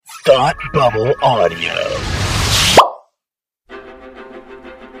Thought Bubble Audio.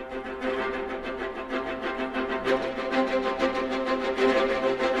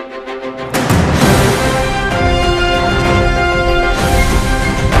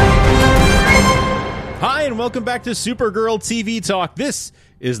 Hi, and welcome back to Supergirl TV Talk. This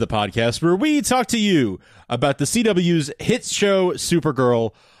is the podcast where we talk to you about the CW's hit show,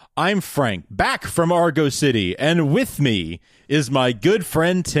 Supergirl. I'm Frank, back from Argo City, and with me is my good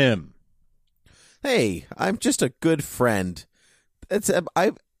friend Tim. Hey, I'm just a good friend.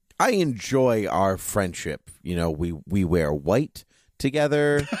 I enjoy our friendship. You know, we wear white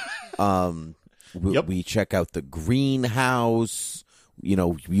together. We check out the greenhouse. You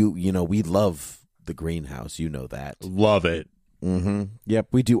know, we love the greenhouse. You know that. Love it. Mm-hmm. Yep.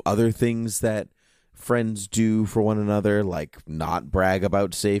 We do other things that friends do for one another, like not brag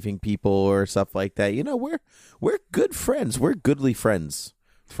about saving people or stuff like that. You know, we're good friends. We're goodly friends,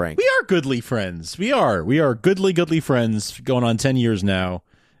 Frank. We are goodly friends. We are goodly friends. Going on 10 years now,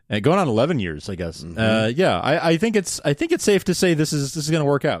 and going on 11 years, I guess. Mm-hmm. I think it's safe to say this is going to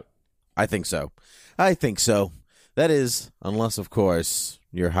work out. I think so. That is, unless of course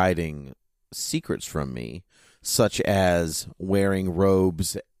you're hiding secrets from me, such as wearing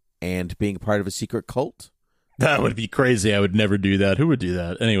robes and being part of a secret cult. That would be crazy. I would never do that. Who would do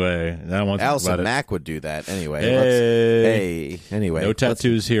that? Anyway, I don't want to talk about it. Allison Mack would do that. Anyway. Anyway. No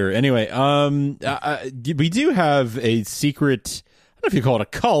tattoos here. Anyway, we do have a secret, I don't know if you call it a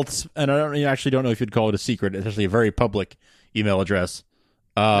cult, and I actually don't know if you'd call it a secret. It's actually a very public email address.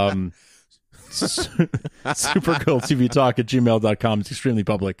 supergirltvtalk@gmail.com. It's extremely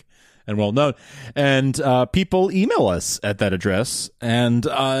public and well known, and people email us at that address, and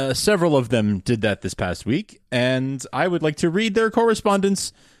several of them did that this past week, and I would like to read their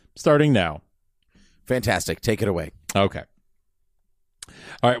correspondence starting now. Fantastic. Take it away. Okay.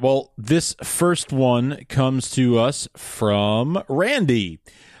 All right, well, this first one comes to us from Randy.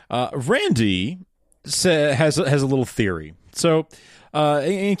 Randy has a little theory. So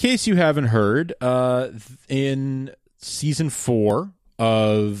in case you haven't heard, in season 4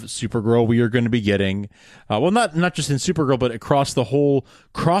 of Supergirl, we are going to be getting, not just in Supergirl, but across the whole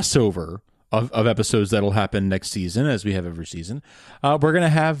crossover of episodes that'll happen next season, as we have every season. We're going to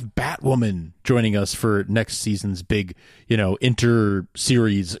have Batwoman joining us for next season's big,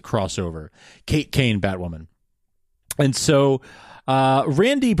 inter-series crossover. Kate Kane, Batwoman. And so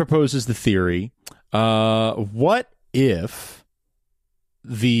Randy proposes the theory, what if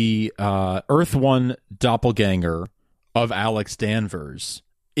the Earth One doppelganger of Alex Danvers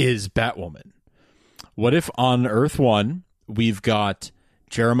is Batwoman? What if on Earth One we've got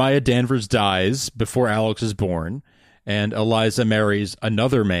Jeremiah Danvers dies before Alex is born, and Eliza marries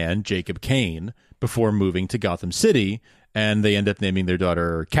another man, Jacob Kane, before moving to Gotham City, and they end up naming their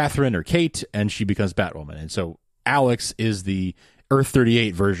daughter Catherine or Kate, and she becomes Batwoman. And so Alex is the Earth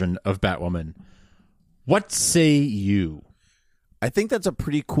 38 version of Batwoman. What say you? I think that's a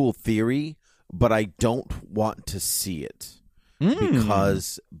pretty cool theory, but I don't want to see it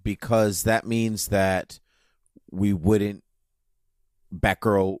because that means that we wouldn't,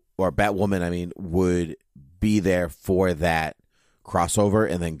 Batgirl or Batwoman, would be there for that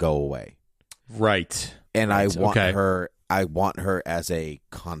crossover and then go away. Right. And right. I want her as a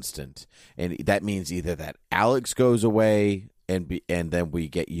constant. And that means either that Alex goes away and then we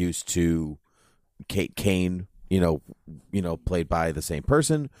get used to Kate Kane, played by the same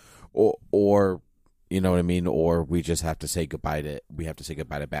person, or you know what I mean, or we just have to say goodbye to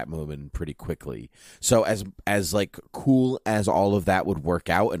Batwoman pretty quickly. So as like cool as all of that would work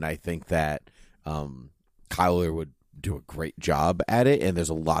out, and I think that Kyler would do a great job at it, and there's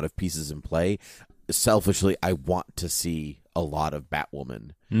a lot of pieces in play. Selfishly, I want to see a lot of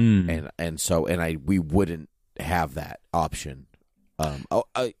Batwoman, and we wouldn't have that option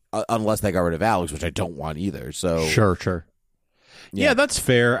unless they got rid of Alex, which I don't want either. So sure. Yeah, that's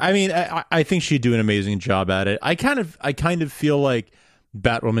fair. I think she'd do an amazing job at it. I kind of feel like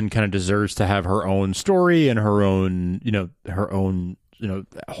Batwoman kind of deserves to have her own story and her own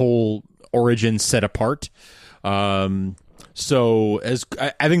whole origin set apart. So as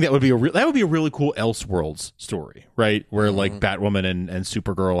I think that would be a really cool Elseworlds story, right? Where like Batwoman and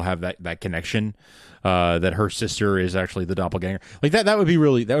Supergirl have that connection, that her sister is actually the doppelganger. Like that would be a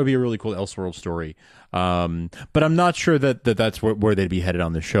really cool Elseworlds story. But I'm not sure that's where they'd be headed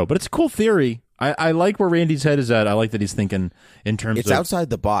on the show. But it's a cool theory. I like where Randy's head is at. I like that he's thinking in terms of... It's outside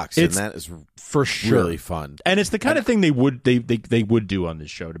the box, and that is for sure really fun. And it's the kind of thing they would do on this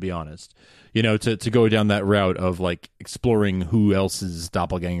show, to be honest. To go down that route of like exploring who else's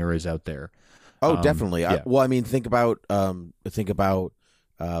doppelganger is out there. Oh, definitely. Yeah. Think about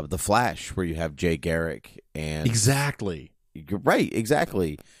The Flash, where you have Jay Garrick and Exactly. right,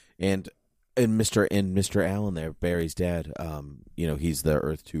 exactly, and Mr. Allen there, Barry's dad. He's the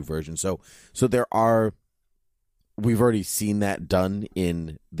Earth 2 version. So we've already seen that done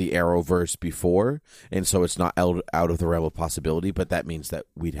in the Arrowverse before, and so it's not out of the realm of possibility. But that means that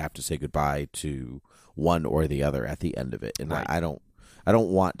we'd have to say goodbye to one or the other at the end of it, and right. I don't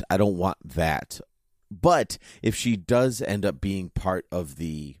want that. But if she does end up being part of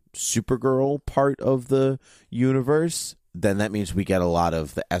the Supergirl part of the universe, then that means we get a lot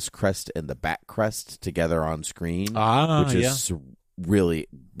of the S crest and the Bat crest together on screen,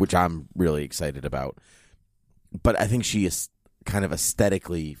 which I'm really excited about. But I think she is kind of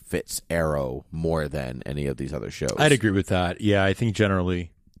aesthetically fits Arrow more than any of these other shows. I'd agree with that. Yeah, I think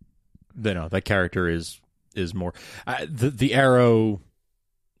generally, that character is more the Arrow.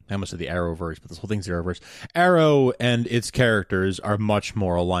 I almost said the Arrowverse, but this whole thing's the Arrowverse. Arrow and its characters are much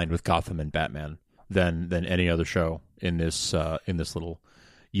more aligned with Gotham and Batman than any other show in this little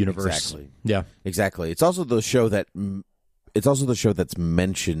universe. Exactly. Yeah, exactly. It's also the show that's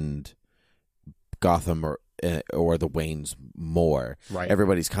mentioned Gotham or the Waynes more. Right.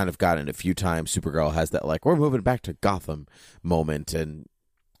 Everybody's kind of gotten it a few times. Supergirl has that we're moving back to Gotham moment, and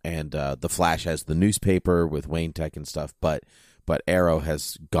the Flash has the newspaper with Wayne Tech and stuff, but Arrow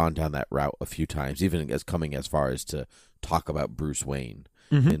has gone down that route a few times, even coming as far as to talk about Bruce Wayne.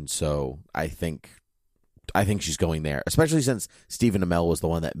 Mm-hmm. And so I think she's going there, especially since Stephen Amell was the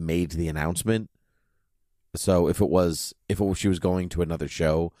one that made the announcement. So if she was going to another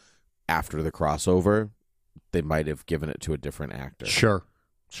show after the crossover, they might have given it to a different actor. Sure.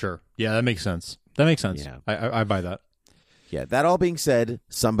 Yeah, that makes sense. Yeah. I buy that. Yeah. That all being said,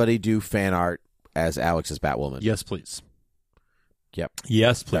 somebody do fan art as Alex as Batwoman. Yes, please. Yep.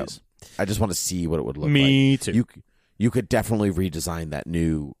 Yes, please. So, I just want to see what it would look like. Me too. You could definitely redesign that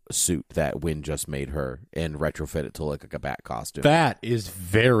new suit that Wynn just made her and retrofit it to look like a bat costume. That is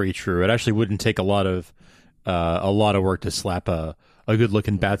very true. It actually wouldn't take a lot of work to slap a good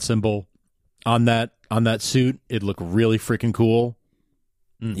looking bat symbol on that suit. It'd look really freaking cool.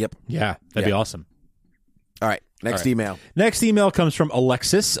 Yep. Yeah, that'd be awesome. All right. Next email. Next email comes from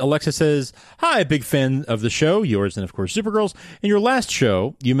Alexis. Alexis says, "Hi, big fan of the show, yours and of course Supergirl's. In your last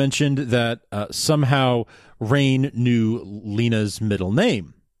show, you mentioned that somehow Rain knew Lena's middle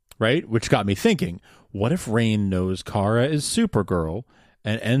name, right? Which got me thinking, what if Rain knows Kara is Supergirl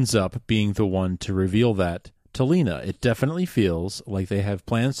and ends up being the one to reveal that to Lena? It definitely feels like they have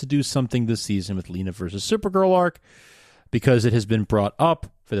plans to do something this season with Lena versus Supergirl arc, because it has been brought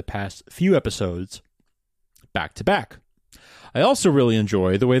up for the past few episodes back to back. I also really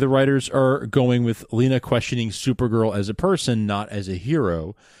enjoy the way the writers are going with Lena questioning Supergirl as a person, not as a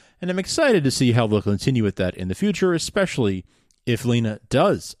hero, and I'm excited to see how they'll continue with that in the future, especially if Lena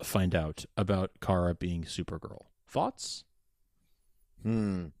does find out about Kara being Supergirl. Thoughts?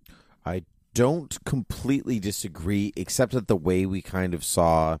 I don't completely disagree, except that the way we kind of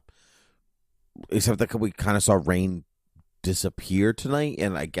saw Rain disappear tonight,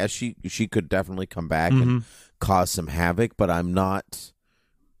 and I guess she could definitely come back and cause some havoc, but I don't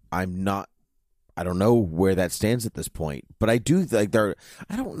know where that stands at this point. But I do think I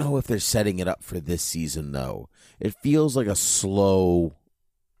don't know if they're setting it up for this season though. It feels like a slow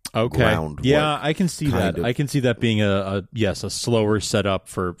groundwork. Yeah, I can see that. Of. I can see that being a slower setup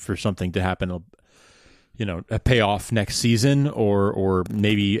for something to happen, a payoff next season, or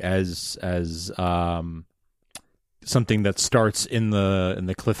maybe as something that starts in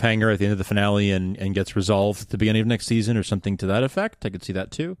the cliffhanger at the end of the finale and gets resolved at the beginning of next season, or something to that effect. I could see that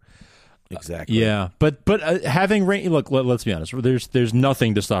too. Exactly. Yeah, but having Rain, look, let's be honest. There's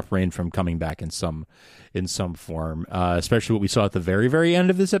nothing to stop Rain from coming back in some form. Especially what we saw at the very, very end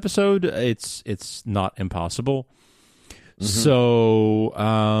of this episode. It's not impossible. Mm-hmm.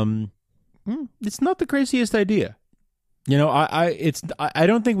 So it's not the craziest idea. I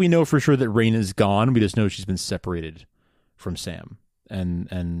don't think we know for sure that Rain is gone. We just know she's been separated from Sam,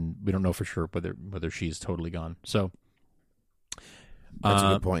 and we don't know for sure whether she's totally gone. So that's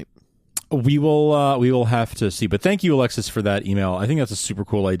a good point. We will have to see. But thank you, Alexis, for that email. I think that's a super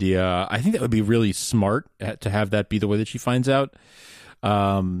cool idea. I think that would be really smart to have that be the way that she finds out.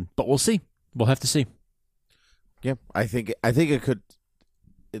 But we'll see. We'll have to see. Yeah, I think it could.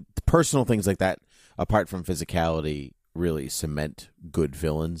 Personal things like that, apart from physicality, really cement good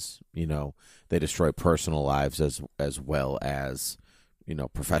villains. They destroy personal lives as well as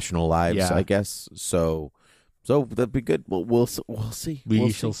professional lives. Yeah. I guess so that'd be good. We'll see.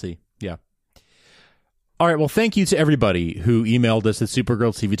 We shall see. Yeah. All right, well, thank you to everybody who emailed us at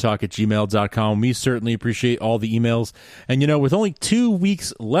supergirltvtalk@gmail.com. We certainly appreciate all the emails. And, with only 2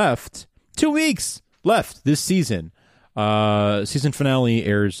 weeks left this season, season finale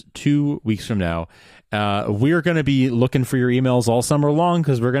airs 2 weeks from now. We're going to be looking for your emails all summer long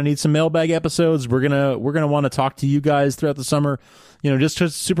because we're going to need some mailbag episodes. We're gonna want to talk to you guys throughout the summer. Just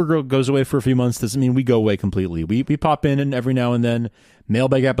because Supergirl goes away for a few months doesn't mean we go away completely. We pop in and every now and then.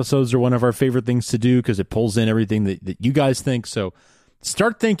 Mailbag episodes are one of our favorite things to do because it pulls in everything that you guys think. So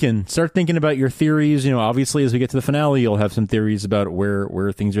start thinking about your theories. Obviously, as we get to the finale, you'll have some theories about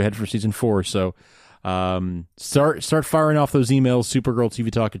where things are headed for season 4. So start firing off those emails,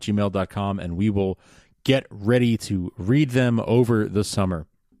 supergirltvtalk@gmail.com, and we will get ready to read them over the summer.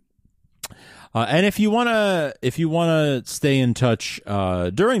 And if you wanna stay in touch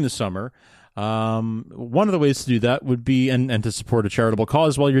during the summer, one of the ways to do that would be and to support a charitable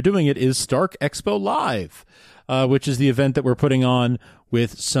cause while you're doing it is Stark Expo Live, which is the event that we're putting on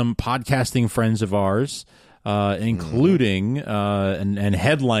with some podcasting friends of ours, including and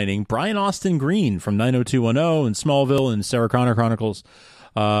headlining Brian Austin Green from 90210 and Smallville and Sarah Connor Chronicles.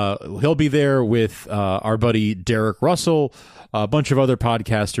 He'll be there with our buddy Derek Russell, a bunch of other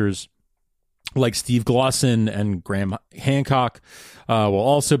podcasters like Steve Glosson and Graham Hancock. Will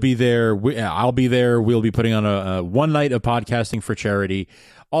also be there. I'll be there. We'll be putting on a one night of podcasting for charity,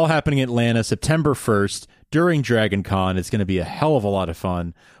 all happening in Atlanta, September 1st during Dragon Con. It's going to be a hell of a lot of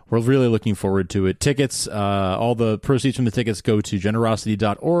fun. We're really looking forward to it. Tickets, all the proceeds from the tickets go to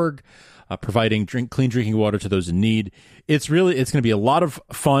generosity.org, providing clean drinking water to those in need. It's going to be a lot of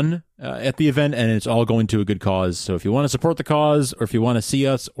fun at the event, and it's all going to a good cause. So if you want to support the cause, or if you want to see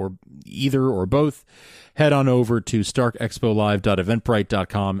us, or either or both, head on over to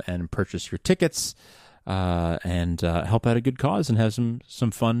starkexpolive.eventbrite.com and purchase your tickets and help out a good cause and have some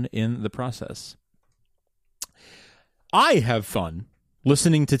fun in the process. I have fun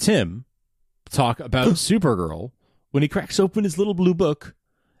listening to Tim talk about Supergirl when he cracks open his little blue book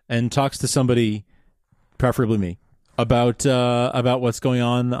and talks to somebody, preferably me, about what's going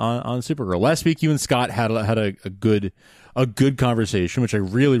on Supergirl. Last week, you and Scott had a good conversation, which I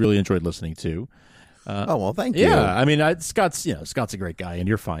really, really enjoyed listening to. Well, thank you. Yeah, I mean, Scott's a great guy, and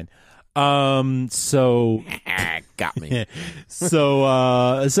you're fine. So got me.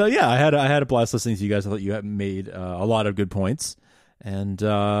 so yeah, I had a blast listening to you guys. I thought you had made a lot of good points, and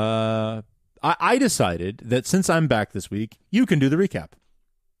I decided that since I'm back this week, you can do the recap.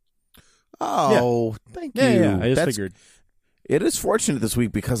 Oh, thank you. Yeah, I just figured. It is fortunate this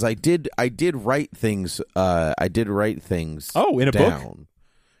week because I did write things. I did write things. Oh, in a down. book.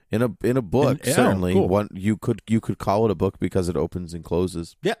 In a book, certainly. Cool. One you could call it a book because it opens and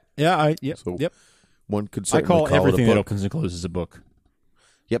closes. Yep. Yep. One could I certainly call everything it a that book. opens and closes a book.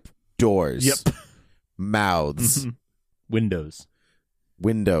 Yep. Doors. Yep. Mouths. Windows.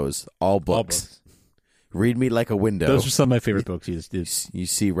 All books. Read me like a window. Those are some of my favorite books. You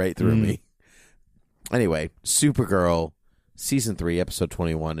see right through me. Anyway, Supergirl, Season 3, Episode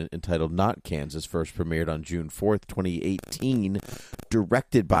 21, entitled Not Kansas, first premiered on June 4th, 2018,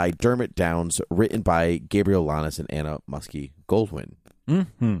 directed by Dermot Downs, written by Gabriel Lanis and Anna Muskie Goldwyn.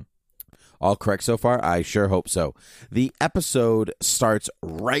 Mm-hmm. All correct so far? I sure hope so. The episode starts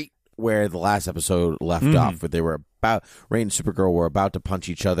right where the last episode left off, where they were Rain and Supergirl were about to punch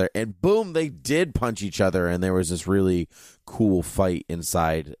each other, and boom, they did punch each other, and there was this really cool fight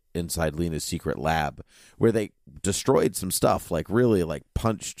inside Lena's secret lab, where they destroyed some stuff, really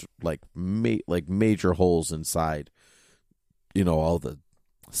punched major holes inside, all the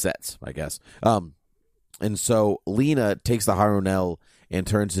sets, I guess. And so Lena takes the Harunel and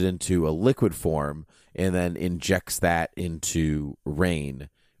turns it into a liquid form, and then injects that into Rain,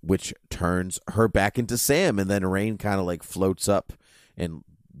 which turns her back into Sam, and then Rain kind of floats up and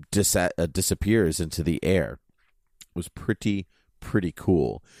disappears into the air. It was pretty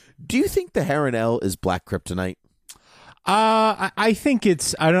cool. Do you think the Harunel is Black Kryptonite? I think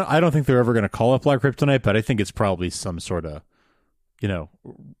it's. I don't think they're ever going to call it Black Kryptonite, but I think it's probably some sort of,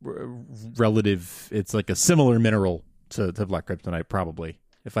 relative. It's like a similar mineral to Black Kryptonite, probably,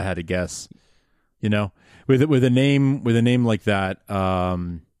 if I had to guess. With a name like that.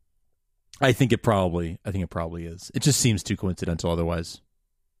 I think it probably is. It just seems too coincidental otherwise.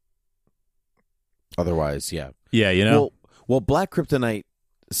 Yeah. Yeah, Well, Black Kryptonite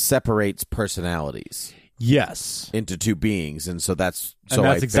separates personalities. Yes. Into two beings, and so that's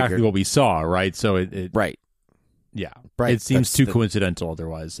exactly what we saw, right? So it right. Yeah. Right. It seems too coincidental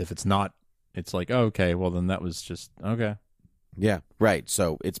otherwise. If it's not, it's like, oh, okay, well then that was just okay. Yeah, right.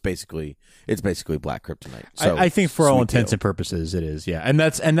 So it's basically black kryptonite. So I think for all sweet intents deal. and purposes, it is. Yeah, and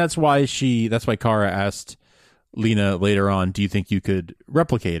that's why Kara asked Lena later on, "Do you think you could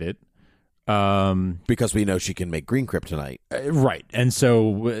replicate it?" Because we know she can make green kryptonite. Right, and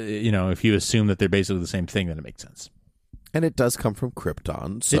so if you assume that they're basically the same thing, then it makes sense. And it does come from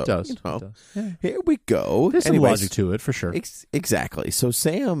Krypton. So, It does. You know, It does. Yeah. Here we go. There's some Anyways, logic to it for sure. Exactly. So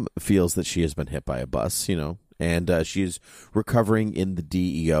Sam feels that she has been hit by a bus, and she's recovering in the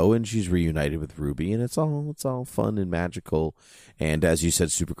DEO, and she's reunited with Ruby, and it's all fun and magical. And as you said,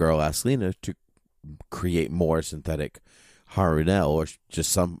 Supergirl asked Lena to create more synthetic Harunel, or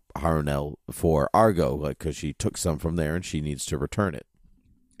just some Harunel for Argo, because she took some from there and she needs to return it.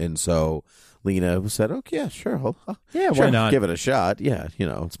 And so Lena said, "Okay, yeah, sure, Yeah, sure, why not? give it a shot? Yeah,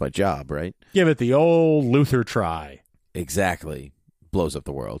 it's my job, right?" Give it the old Luther try. Exactly. Blows up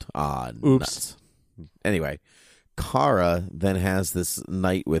the world. Oops. Nuts. Anyway, Kara then has this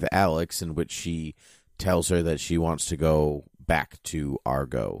night with Alex in which she tells her that she wants to go back to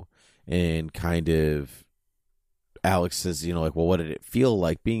Argo, and kind of Alex says, well, what did it feel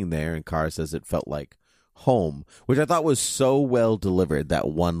like being there? And Kara says it felt like home, which I thought was so well delivered, that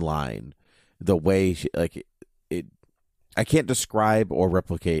one line. The way she, it I can't describe or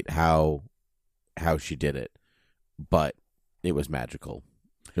replicate how she did it, but it was magical.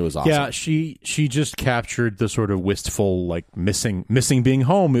 It was awesome. Yeah, she just captured the sort of wistful, missing being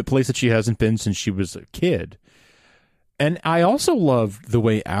home, a place that she hasn't been since she was a kid. And I also loved the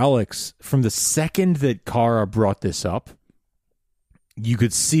way Alex, from the second that Kara brought this up, you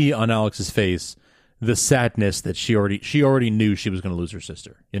could see on Alex's face the sadness that she already knew she was going to lose her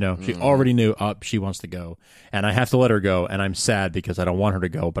sister. She already knew she wants to go, and I have to let her go, and I'm sad because I don't want her to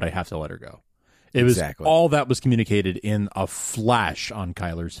go, but I have to let her go. It was all that was communicated in a flash on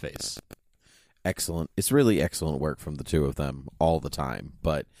Kyler's face. Excellent. It's really excellent work from the two of them all the time.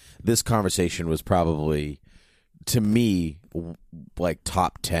 But this conversation was probably, to me,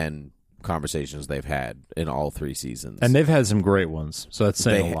 top 10 conversations they've had in all 3 seasons. And they've had some great ones, so that's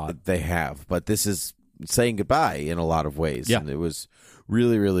saying a lot. They have, but this is saying goodbye in a lot of ways. Yeah. And it was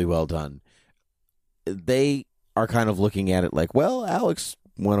really, really well done. They are kind of looking at it like, well, Alex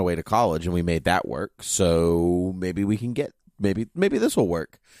went away to college and we made that work, so maybe we can get maybe this will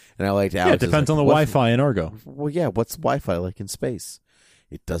work. And I liked Alex. Yeah, it depends on the Wi-Fi in Argo. Well, yeah, what's Wi-Fi like in space?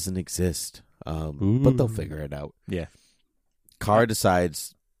 It doesn't exist, but they'll figure it out. Yeah. Kara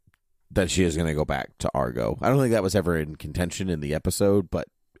decides that she is going to go back to Argo. I don't think that was ever in contention in the episode, but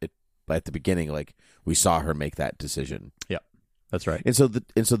at the beginning, we saw her make that decision. Yeah, that's right. And so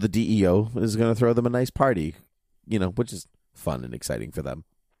the DEO is going to throw them a nice party, which is fun and exciting for them.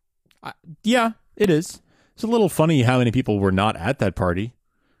 Yeah, it is. It's a little funny how many people were not at that party.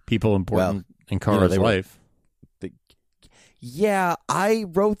 People important in Kara's life. Yeah, I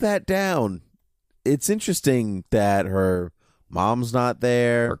wrote that down. It's interesting that her mom's not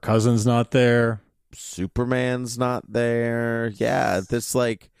there. Her cousin's not there. Superman's not there. Yeah, this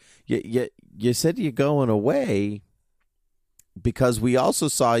you said you're going away because we also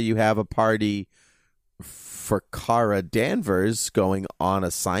saw you have a party for Kara Danvers going on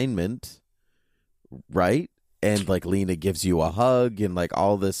assignment, right? And Lena gives you a hug and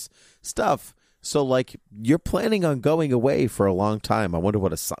all this stuff. So you're planning on going away for a long time. I wonder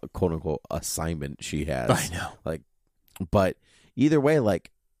what a quote unquote assignment she has. I know. But either way,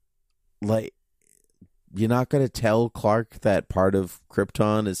 you're not going to tell Clark that part of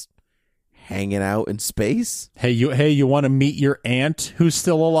Krypton is hanging out in space? Hey, you want to meet your aunt who's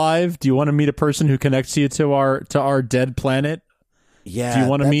still alive? Do you want to meet a person who connects you to our dead planet? Yeah. Do you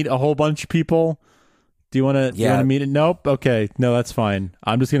want to meet a whole bunch of people? Do you want to meet it? Nope. Okay. No, that's fine.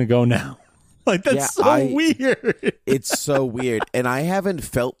 I'm just going to go now. That's weird. It's so weird. And I haven't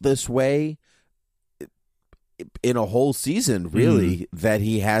felt this way in a whole season, really, that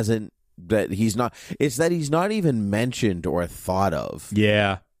he's not even mentioned or thought of.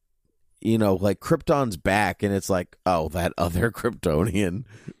 Yeah. Krypton's back, and it's oh, that other Kryptonian,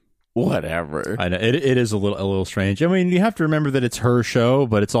 whatever. I know it is a little strange. I mean, you have to remember that it's her show,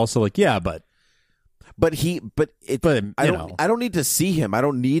 but it's also I don't need to see him. I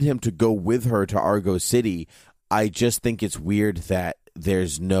don't need him to go with her to Argo City. I just think it's weird that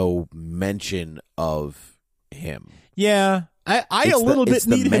there's no mention of him. Yeah, I a little bit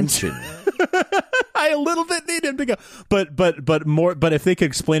need him. I a little bit need him to go, but if they could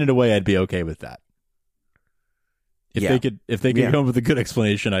explain it away, I'd be okay with that. If they could come up with a good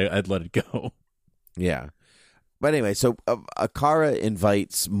explanation, I'd let it go. Yeah. But anyway, so Kara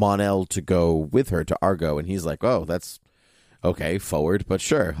invites Mon-El to go with her to Argo, and he's like, "Oh, that's okay, forward, but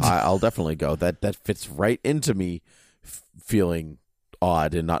sure, I'll definitely go. That fits right into me feeling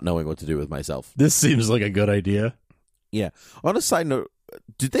odd and not knowing what to do with myself. This seems like a good idea. Yeah. On a side note,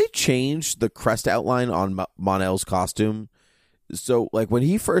 did they change the crest outline on Mon-El's costume? So, like, when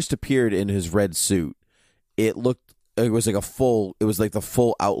he first appeared in his red suit, it was like the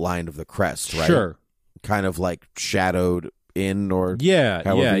full outline of the crest, right? Sure. Kind of like shadowed in or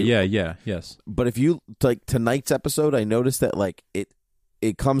yes. But if you like tonight's episode, I noticed that like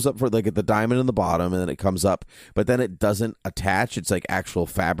it comes up for like at the diamond in the bottom, and then it comes up, but then it doesn't attach. It's like actual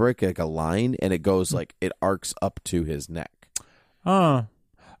fabric, like a line, and it goes like it arcs up to his neck. So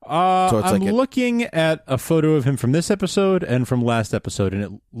it's I'm like looking at a photo of him from this episode and from last episode,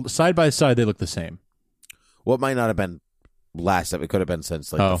 and side by side they look the same. Well, it might not have been last time. It could have been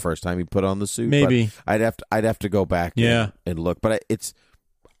since like the first time he put on the suit. Maybe. But I'd have to go back and look. But it's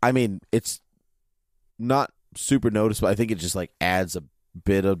not super noticeable. I think it just like adds a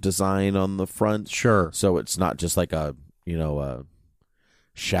bit of design on the front. Sure. So it's not just like a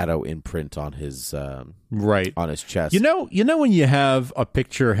shadow imprint on his right on his chest. You know when you have a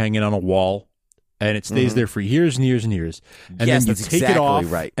picture hanging on a wall and it stays there for years and years and years, and yes, then you that's take exactly it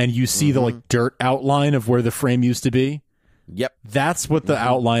off right. and you see the like dirt outline of where the frame used to be. Yep. That's what the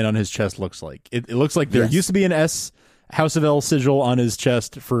outline on his chest looks like. It looks like there Yes. used to be an S House of L sigil on his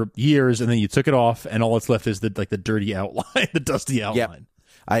chest for years, and then you took it off, and all that's left is the dirty outline, the dusty outline. Yep.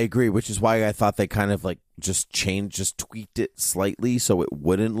 I agree, which is why I thought they kind of like just tweaked it slightly so it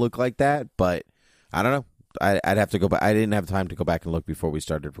wouldn't look like that. But I don't know. I'd have to go back. I didn't have time to go back and look before we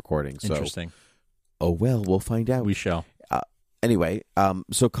started recording. So, Interesting. oh well, we'll find out. We shall. Anyway,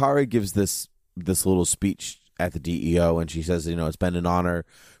 so Kara gives this little speech at the DEO, and she says, it's been an honor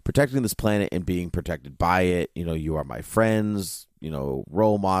protecting this planet and being protected by it. You are my friends,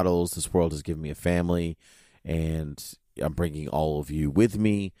 role models. This world has given me a family, and I'm bringing all of you with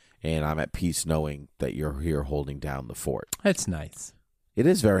me, and I'm at peace knowing that you're here holding down the fort. That's nice. It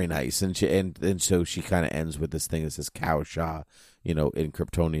is very nice, and so she kind of ends with this thing that says "Cow Sha," in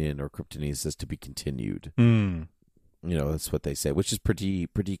Kryptonian or Kryptonese says "to be continued." That's what they say, which is pretty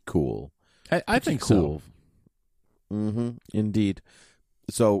cool. I think cool. Mm-hmm. Indeed.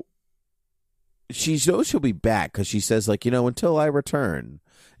 So she knows she'll be back because she says, like, until I return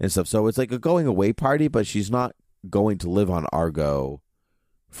and stuff. So it's like a going away party, but she's not going to live on Argo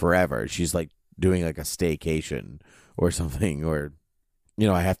forever. She's like doing like a staycation or something, or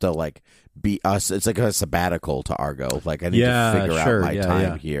I have to like be us. It's like a sabbatical to Argo. Like I need to figure out my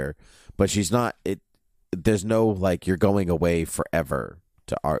time here. But she's not. There's no like you're going away forever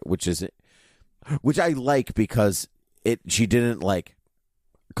to Argo, which I like because she didn't like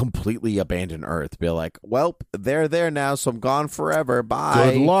completely abandon Earth. Be like, well, they're there now, so I'm gone forever.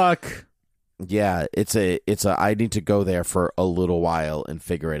 Bye. Good luck. Yeah, it's a I need to go there for a little while and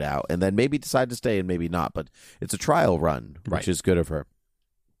figure it out, and then maybe decide to stay and maybe not. But it's a trial run, which is good of her.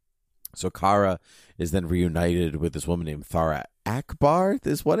 So Kara is then reunited with this woman named Thara Akbar.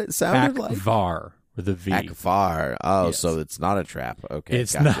 Is what it sounded like. Akvar with a V. Akvar. Oh, yes. So it's not a trap. Okay,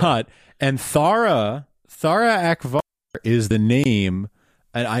 it's not. And Thara Akvar is the name.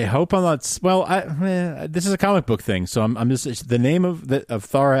 And I hope I'm not. Well, this is a comic book thing, so I'm just the name of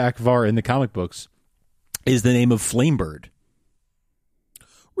Thara Akvar in the comic books is the name of Flamebird.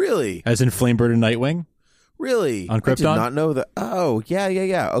 Really? As in Flamebird and Nightwing. Really? On Krypton? I did not know that. Oh,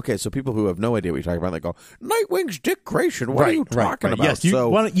 yeah. Okay, so people who have no idea what you're talking about, they go, Nightwing's Dick Grayson. What are you talking about?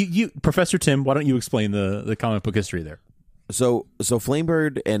 Yes, Professor Tim, why don't you explain the comic book history there? So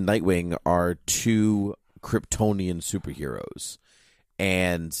Flamebird and Nightwing are two Kryptonian superheroes,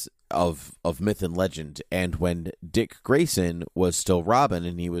 and of myth and legend. And when Dick Grayson was still Robin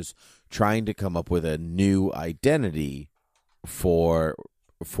and he was trying to come up with a new identity for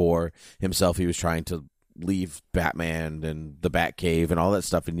himself, he was trying to leave Batman and the Batcave and all that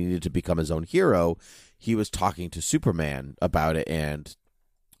stuff and needed to become his own hero. He was talking to Superman about it, and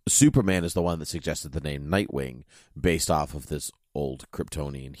Superman is the one that suggested the name Nightwing based off of this old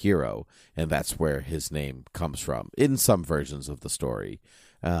Kryptonian hero, and that's where his name comes from in some versions of the story.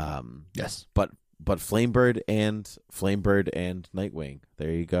 Yes, but Flamebird and Nightwing.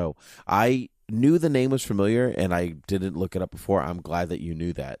 There you go. I knew the name was familiar, and I didn't look it up before. I'm glad that you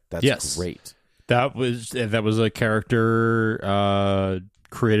knew that. That's great. That was a character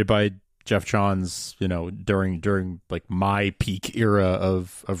created by Jeff Johns, during like my peak era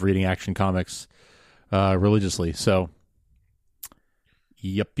of reading Action Comics religiously. So,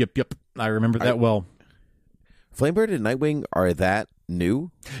 yep. I remember that well. Flamebird and Nightwing are that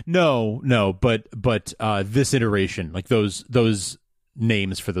new? No, but this iteration, like those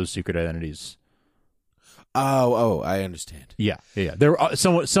names for those secret identities. I understand. Yeah. There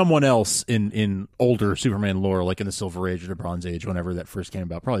someone else in older Superman lore, like in the Silver Age or the Bronze Age, whenever that first came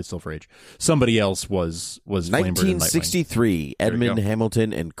about, probably Silver Age. Somebody else was Flamebird and Nightwing. 1963. Edmund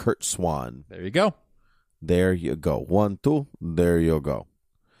Hamilton and Kurt Swan. There you go. There you go. 1, 2. There you go.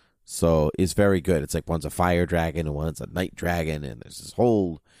 So it's very good. It's like one's a fire dragon and one's a night dragon, and there's this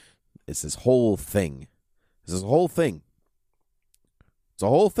whole thing. It's a whole thing. It's a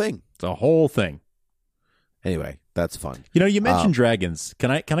whole thing. Anyway, that's fun. You mentioned dragons. Can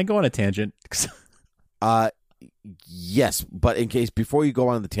I go on a tangent? Yes, but in case before you go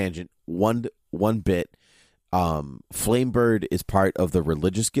on the tangent, one bit, Flamebird is part of the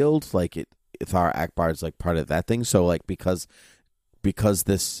religious guild. Like Thar Akbar is like part of that thing. So like because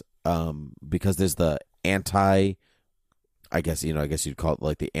there's the anti, I guess you'd call it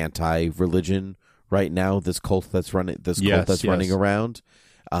like the anti-religion right now. This cult that's running running around,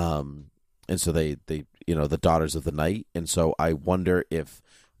 and so they the Daughters of the Night, and so I wonder if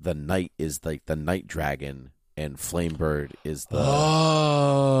the Night is like the Night Dragon and Flamebird is the.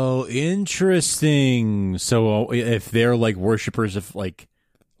 Oh, interesting. So if they're like worshippers of like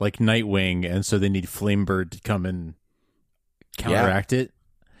Nightwing, and so they need Flamebird to come and counteract it.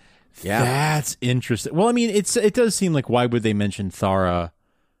 Yeah, that's interesting. Well, I mean, it does seem like, why would they mention Thara?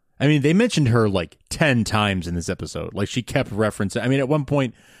 I mean, they mentioned her like 10 times in this episode. Like, she kept referencing. I mean, at one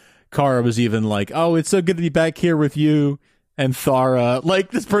point, Kara was even like, "Oh, it's so good to be back here with you and Thara."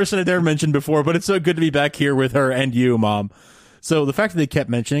 Like, this person I'd never mentioned before, but it's so good to be back here with her and you, Mom. So the fact that they kept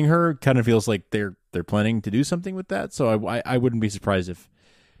mentioning her kind of feels like they're planning to do something with that. So I wouldn't be surprised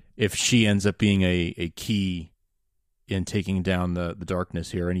if she ends up being a key in taking down the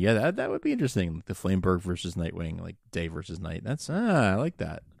darkness here. And yeah, that would be interesting. The Flamebird versus Nightwing, like day versus night. That's I like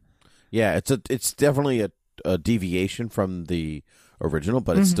that. Yeah, it's definitely a deviation from the original,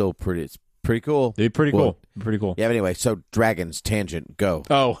 but it's still pretty cool. It'd be pretty cool. Pretty cool. Yeah, anyway, so dragons, tangent, go.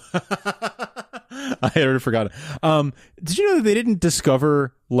 Oh. I had already forgotten. Did you know that they didn't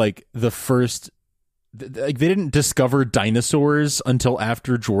discover like the first they didn't discover dinosaurs until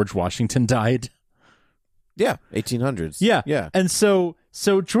after George Washington died? Yeah, 1800s. Yeah. And so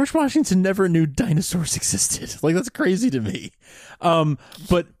George Washington never knew dinosaurs existed. Like, that's crazy to me.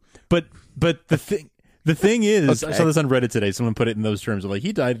 But the thing is, I saw this on Reddit today. Someone put it in those terms of like,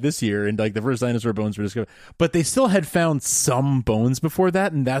 he died this year and like the first dinosaur bones were discovered. But they still had found some bones before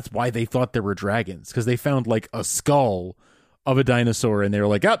that, and that's why they thought there were dragons, because they found like a skull of a dinosaur and they were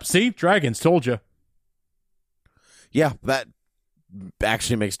like, see, dragons, told you. Yeah, that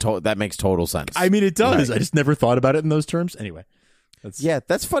actually makes total sense. I mean, it does. Right. I just never thought about it in those terms. Anyway.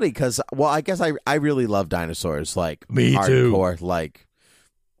 That's funny because, well, I guess I really love dinosaurs. Like, me hardcore, too. Like,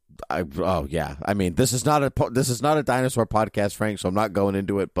 I mean, this is not a dinosaur podcast, Frank, so I'm not going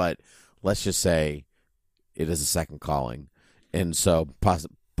into it, but let's just say it is a second calling, and so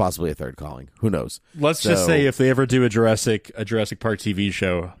possibly a third calling. Who knows? Let's just say if they ever do a Jurassic Park TV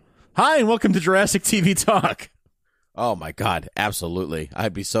show, hi and welcome to Jurassic TV Talk. Oh my God, absolutely!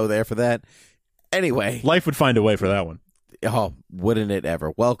 I'd be so there for that. Anyway, life would find a way for that one. Oh, wouldn't it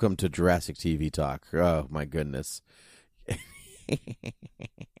ever? Welcome to Jurassic TV Talk. Oh my goodness.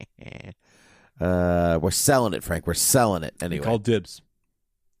 We're selling it, Frank. We're selling it. Anyway, call dibs.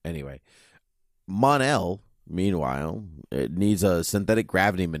 Anyway, Mon-El, meanwhile, it needs a synthetic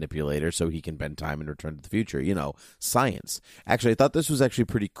gravity manipulator so he can bend time and return to the future. Science. Actually, I thought this was actually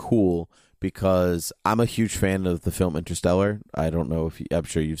pretty cool because I'm a huge fan of the film Interstellar. I don't know if I'm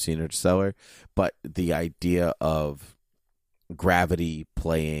sure you've seen Interstellar, but the idea of gravity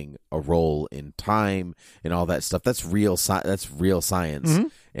playing a role in time and all that stuff, that's real science. Mm-hmm.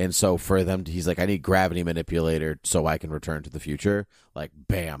 And so for them, he's like, I need gravity manipulator so I can return to the future. Like,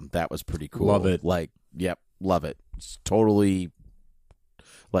 bam, that was pretty cool. Love it. Like, yep, love it. It's totally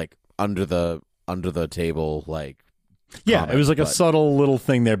like under the table, like, yeah, comic, it was like a subtle little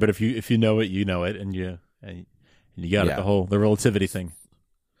thing there, but if you know it, you know it, and you got it, the relativity thing.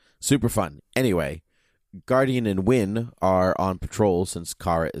 Super fun. Anyway, Guardian and Wynn are on patrol since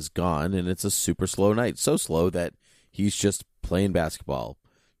Kara is gone, and it's a super slow night. So slow that he's just playing basketball.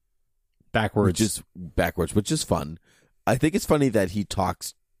 Which is fun. I think it's funny that he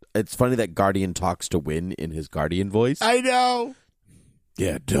talks. It's funny that Guardian talks to Wynn in his Guardian voice. I know.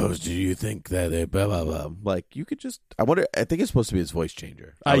 Yeah, do you think that they blah, blah, blah. Like, you could just... I wonder... I think it's supposed to be his voice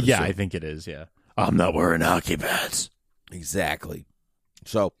changer. Yeah, I think it is, yeah. I'm not wearing hockey pads. Exactly.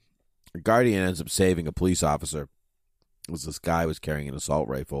 So, Guardian ends up saving a police officer. This guy was carrying an assault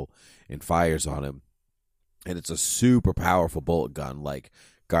rifle and fires on him. And it's a super powerful bullet gun. Like,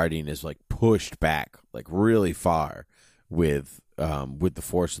 Guardian is, like, pushed back, like, really far with with the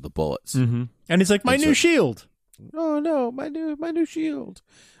force of the bullets. Mm-hmm. And he's like, my And new so- shield. Oh no, my new shield.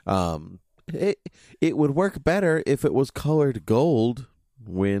 It would work better if it was colored gold.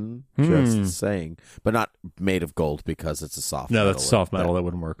 Just saying, but not made of gold because it's a soft. No, metal. that's soft metal. That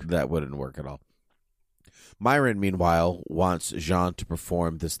wouldn't work. That wouldn't work at all. Myron, meanwhile, wants Jean to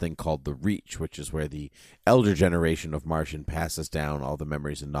perform this thing called the Reach, which is where the elder generation of Martian passes down all the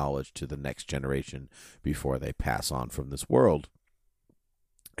memories and knowledge to the next generation before they pass on from this world.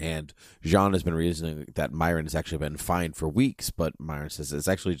 And Jean has been reasoning that Myron has actually been fine for weeks, but Myron says it's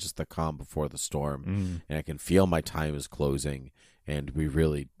actually just the calm before the storm, and I can feel my time is closing, and we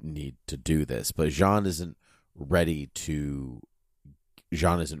really need to do this. But Jean isn't ready to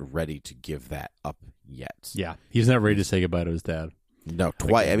give that up yet. Yeah, he's not ready to say goodbye to his dad. No,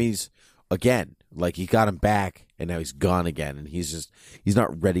 twice. I mean, he's again, like he got him back, and now he's gone again, and he's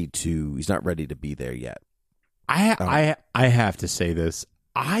not ready to be there yet. I have to say this.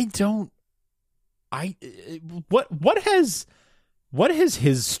 What has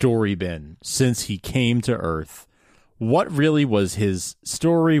his story been since he came to Earth? What really was his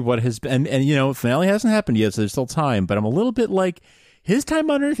story? What has been, and finale hasn't happened yet, so there's still time, but I'm a little bit like, his time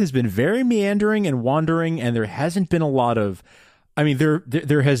on Earth has been very meandering and wandering, and there hasn't been a lot of, I mean,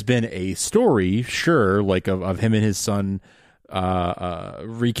 there has been a story, sure, like of him and his son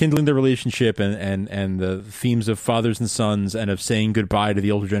rekindling the relationship and the themes of fathers and sons and of saying goodbye to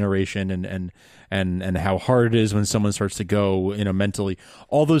the older generation and how hard it is when someone starts to go, mentally.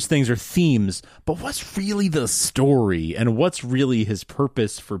 All those things are themes, but what's really the story and what's really his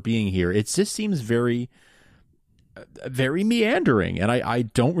purpose for being here? It just seems very, very meandering, and I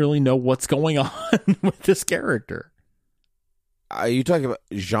don't really know what's going on with this character. Are you talking about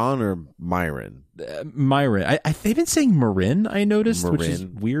Jean or Myron? Myron. They've been saying Marin, I noticed, which is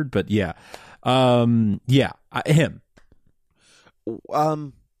weird, but yeah. Him.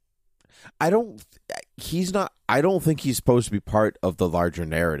 I don't think he's supposed to be part of the larger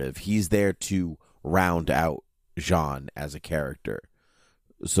narrative. He's there to round out Jean as a character.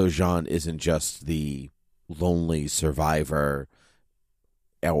 So Jean isn't just the lonely survivor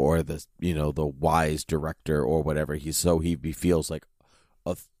or the wise director or whatever. He feels like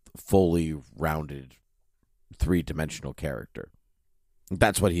a fully rounded 3-dimensional character.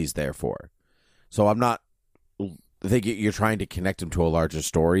 That's what he's there for. So I think you're trying to connect him to a larger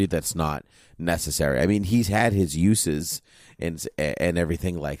story that's not necessary. I mean, he's had his uses and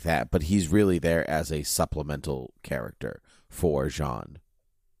everything like that, but he's really there as a supplemental character for Jean.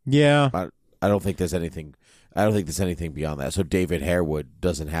 Yeah. I don't think there's anything beyond that. So David Harewood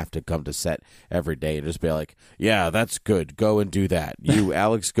doesn't have to come to set every day and just be like, yeah, that's good. Go and do that. You,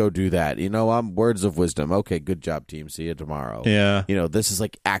 Alex, go do that. I'm words of wisdom. Okay, good job, team. See you tomorrow. Yeah. This is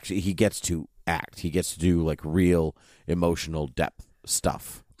like actually he gets to act. He gets to do like real emotional depth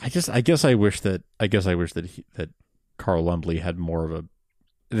stuff. I guess I wish that Carl Lumbly had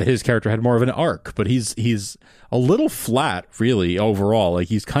that his character had more of an arc, but he's a little flat, really, overall. Like,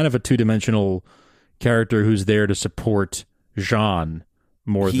 he's kind of a 2-dimensional character who's there to support Jean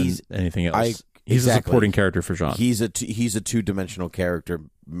more than anything else. He's a supporting character for Jean. He's a 2-dimensional character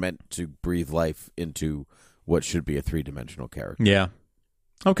meant to breathe life into what should be a 3-dimensional character. Yeah.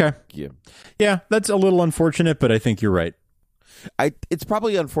 Okay. Yeah, that's a little unfortunate, but I think you're right. It's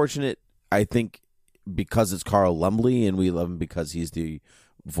probably unfortunate, I think, because it's Carl Lumbly, and we love him because he's the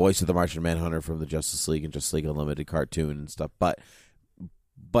voice of the Martian Manhunter from the Justice League and Justice League Unlimited cartoon and stuff. But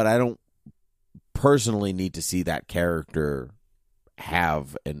I don't personally need to see that character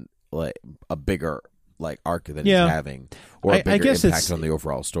have a bigger arc than he's having, or a bigger impact on the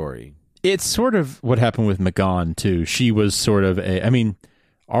overall story. It's sort of what happened with McGonn too. She was sort of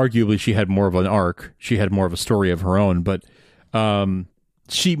arguably she had more of an arc. She had more of a story of her own, but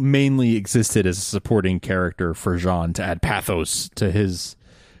she mainly existed as a supporting character for Jean to add pathos to his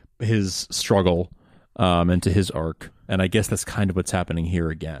struggle and to his arc. And I guess that's kind of what's happening here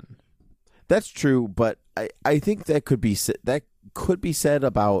again. That's true, but I think that could be said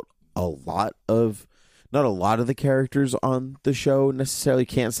about not a lot of the characters on the show necessarily.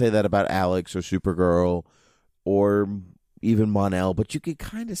 Can't say that about Alex or Supergirl or even Mon-El, but you could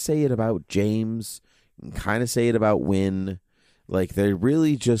kind of say it about James and kind of say it about Winn. Like, they're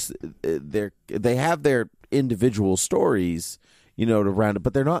really just they have their individual stories, to round it,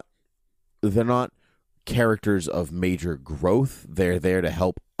 but they're not characters of major growth. They're there to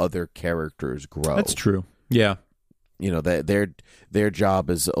help other characters grow. That's true. Yeah. Their job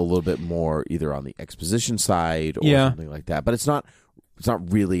is a little bit more either on the exposition side or something like that. But it's not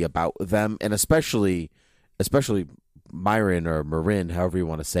really about them, and especially Myron or Marin, however you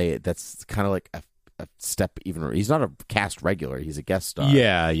want to say it. That's kind of like a step even. He's not a cast regular. He's a guest star.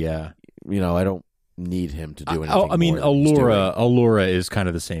 Yeah. I don't need him to do anything. I mean, more than he's doing. Allura is kind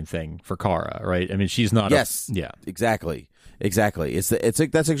of the same thing for Kara, right? I mean, she's not. Yes. Exactly. It's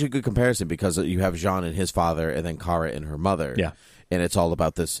like that's actually a good comparison because you have Jean and his father, and then Kara and her mother. Yeah. And it's all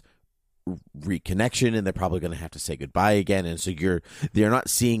about this reconnection, and they're probably going to have to say goodbye again, and so they're not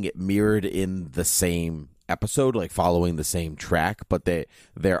seeing it mirrored in the same episode, like following the same track, but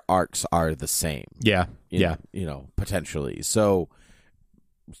their arcs are the same. Yeah. Potentially. So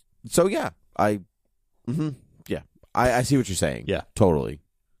yeah, I see what you're saying. Yeah, totally.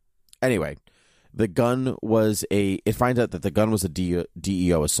 Anyway, it finds out that the gun was a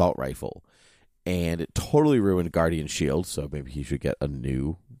DEO assault rifle, and it totally ruined Guardian Shield. So maybe he should get a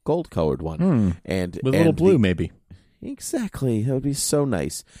new gold-colored one, and with a little blue, maybe. Exactly, that would be so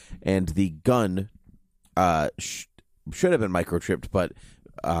nice. And the gun should have been microchipped, but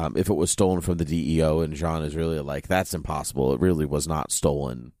if it was stolen from the DEO, and Jean is really like, that's impossible. It really was not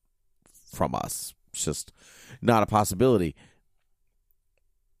stolen from us. It's just not a possibility.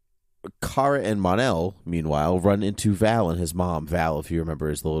 Kara and Mon-El, meanwhile, run into Val and his mom. Val, if you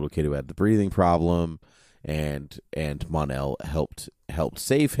remember, is the little kid who had the breathing problem, and Mon-El helped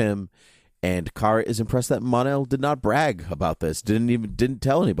save him. And Kara is impressed that Mon-El did not brag about this. Didn't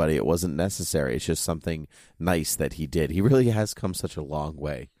tell anybody. It wasn't necessary. It's just something nice that he did. He really has come such a long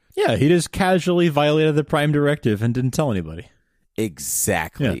way. Yeah, he just casually violated the Prime Directive and didn't tell anybody.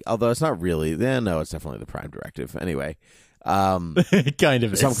 Exactly. Yeah. Although it's not really. No, it's definitely the Prime Directive. Anyway, it kind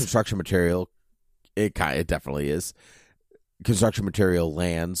of is. Some construction material. It definitely is. Construction material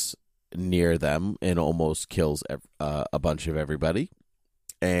lands near them and almost kills a bunch of everybody.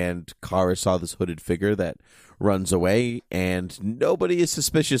 And Kara saw this hooded figure that runs away, and nobody is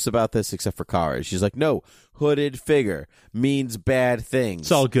suspicious about this except for Kara. She's like, no, hooded figure means bad things.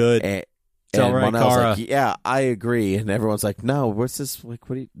 It's all good. It's all right, Kara. Like, yeah, I agree. And everyone's like, no, what's this? Like,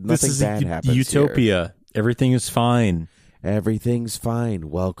 nothing bad happens utopia. Here. Everything is fine. Everything's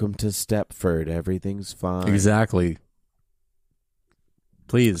fine. Welcome to Stepford. Everything's fine. Exactly.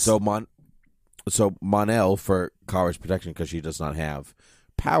 Please. So Mon-El, for Kara's protection, because she does not have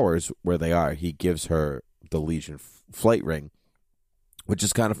powers where they are, he gives her the Legion flight ring, which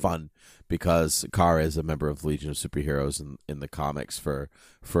is kind of fun because Kara is a member of the Legion of Superheroes in the comics for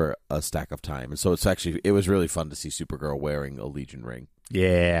a stack of time, and so it was really fun to see Supergirl wearing a Legion ring.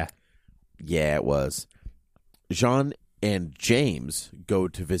 Yeah, it was. Jean and James go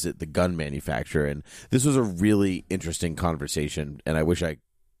to visit the gun manufacturer, and this was a really interesting conversation, and I wish I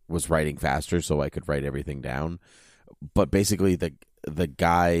was writing faster so I could write everything down. But basically the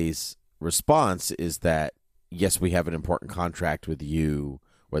guy's response is that, yes, we have an important contract with you,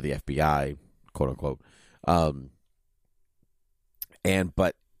 or the FBI, quote unquote. And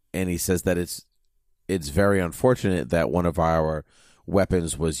he says that it's very unfortunate that one of our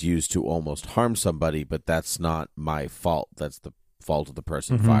weapons was used to almost harm somebody, but that's not my fault. That's the fault of the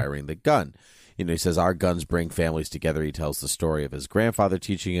person firing the gun. He says our guns bring families together. He tells the story of his grandfather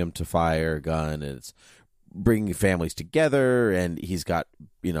teaching him to fire a gun, and it's bringing families together, and he's got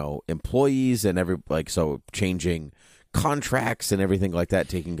employees and so changing contracts and everything like that,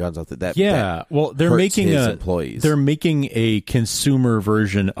 taking guns off that. Yeah, well, they're making employees. They're making a consumer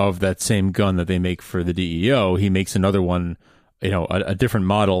version of that same gun that they make for the DEO. He makes another one, a different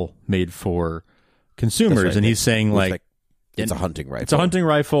model made for consumers, right. And he's saying like it's a hunting rifle. It's a hunting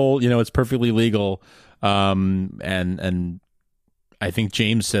rifle. It's perfectly legal. And I think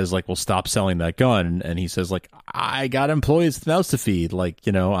James says, like, well, stop selling that gun. And he says, like, I got employees with a mouth to feed. Like,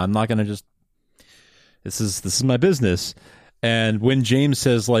 I'm not going to just, this is my business. And when James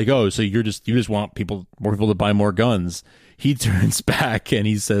says, like, oh, so you just want more people to buy more guns, he turns back and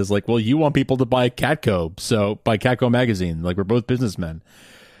he says, like, well, you want people to buy Catco. So buy Catco magazine. Like, we're both businessmen.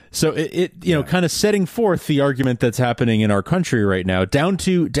 So it kind of setting forth the argument that's happening in our country right now, down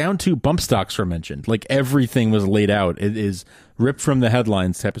to bump stocks were mentioned. Like, everything was laid out. It is ripped from the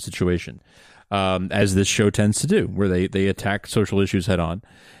headlines type of situation, as this show tends to do, where they attack social issues head on.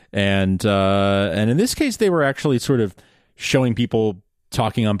 And in this case, they were actually sort of showing people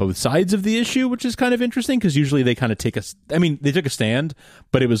talking on both sides of the issue, which is kind of interesting because usually they kind of they took a stand,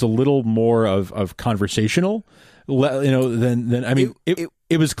 but it was a little more of conversational,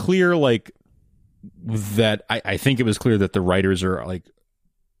 it was clear, like, that I think it was clear that the writers are, like,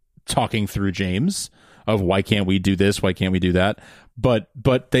 talking through James of why can't we do this, why can't we do that, but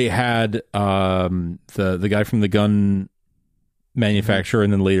they had the guy from the gun manufacturer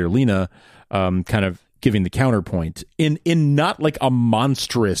and then later Lena kind of giving the counterpoint in not like a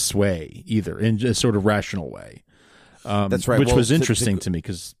monstrous way either, in a sort of rational way. That's right, which was interesting to me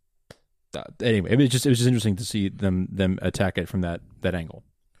because Anyway, it was just interesting to see them attack it from that angle.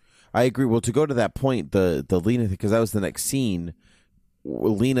 I agree. Well, to go to that point, the Lena thing, because that was the next scene.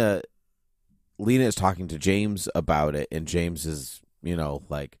 Lena is talking to James about it, and James is,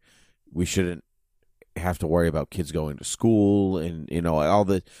 like, we shouldn't have to worry about kids going to school, and all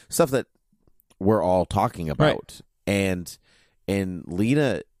the stuff that we're all talking about. Right. And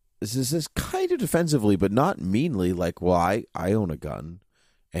Lena is kind of defensively, but not meanly, like, well, I own a gun.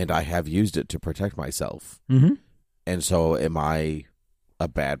 And I have used it to protect myself. Mm-hmm. And so am I a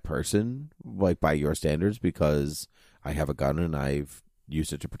bad person, like, by your standards, because I have a gun and I've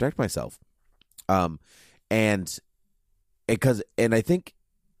used it to protect myself? And I think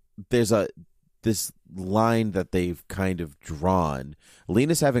there's this line that they've kind of drawn.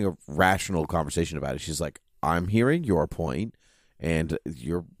 Lena's having a rational conversation about it. She's like, I'm hearing your point, and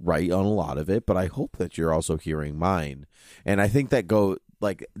you're right on a lot of it, but I hope that you're also hearing mine. And I think that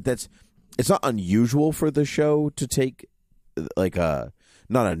it's not unusual for the show to take, like, not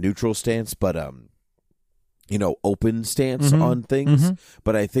a neutral stance, but open stance on things. Mm-hmm.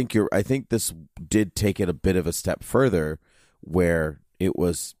 But I think this did take it a bit of a step further, where it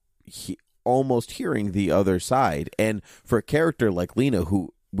was almost hearing the other side. And for a character like Lena,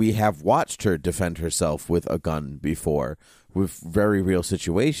 who we have watched her defend herself with a gun before, with very real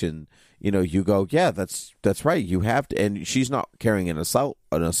situation, you go, yeah, that's right. You have to, and she's not carrying an assault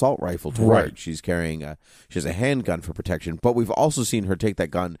rifle to work. She's carrying she has a handgun for protection. But we've also seen her take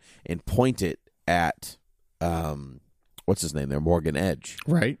that gun and point it at what's his name there, Morgan Edge,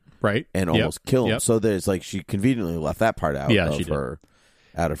 right, and almost kill him. So there's, like, she conveniently left that part out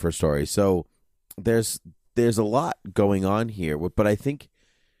of her story. So there's a lot going on here, but I think,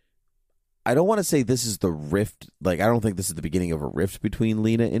 I don't want to say this is the rift. Like, I don't think this is the beginning of a rift between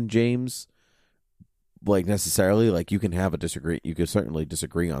Lena and James, like, necessarily. Like, you can certainly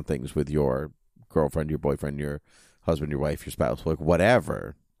disagree on things with your girlfriend, your boyfriend, your husband, your wife, your spouse, like,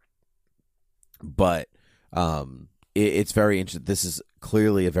 whatever. But it's very interesting. This is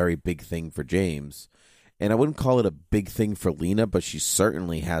clearly a very big thing for James, and I wouldn't call it a big thing for Lena, but she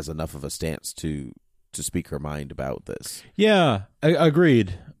certainly has enough of a stance to speak her mind about this. Yeah,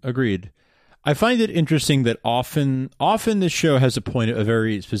 agreed. I find it interesting that often this show has a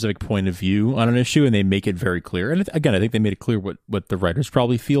very specific point of view on an issue, and they make it very clear. And again, I think they made it clear what the writers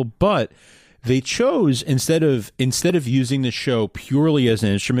probably feel, but they chose, instead of using the show purely as an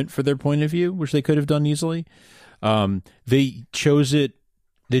instrument for their point of view, which they could have done easily, they chose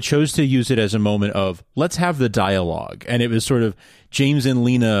to use it as a moment of, let's have the dialogue. And it was sort of James and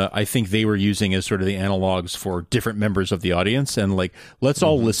Lena, I think they were using as sort of the analogs for different members of the audience. And, like, let's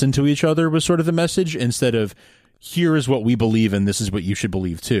all listen to each other was sort of the message, instead of, here is what we believe and this is what you should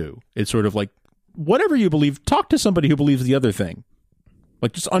believe too. It's sort of like, whatever you believe, talk to somebody who believes the other thing.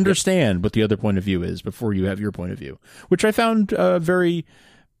 Like, just understand what the other point of view is before you have your point of view, which I found I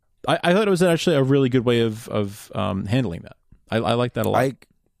thought it was actually a really good way of handling that. I like that a lot.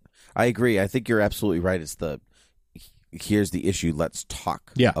 I agree. I think you're absolutely right. It's here's the issue. Let's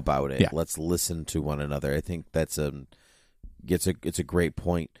talk about it. Yeah. Let's listen to one another. I think that's it's a great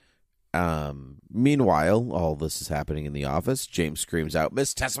point. Meanwhile, all this is happening in the office. James screams out,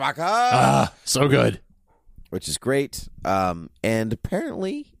 "Miss Teschmacher!" So good. Which is great. And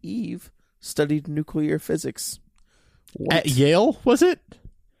apparently Eve studied nuclear physics. What? At Yale, was it?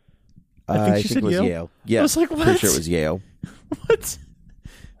 I think it was Yale. Yeah. I was like, what? Pretty sure it was Yale. What?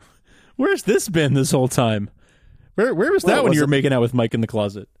 Where's this been this whole time? Where was that when you were making out with Mike in the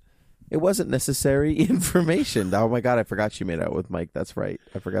closet? It wasn't necessary information. Oh, my God. I forgot she made out with Mike. That's right.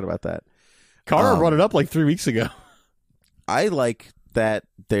 I forgot about that. Cara brought it up like 3 weeks ago. I like that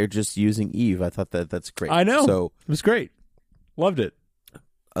they're just using Eve. I thought that's great. I know. So it was great. Loved it.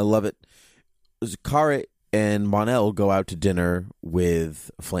 I love it. Cara and Mon-El go out to dinner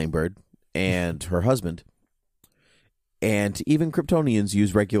with Flamebird and her husband. And even Kryptonians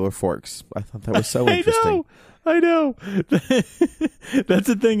use regular forks. I thought that was so interesting. I know. That's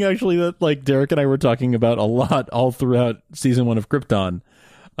a thing, actually, that, like, Derek and I were talking about a lot all throughout season 1 of Krypton.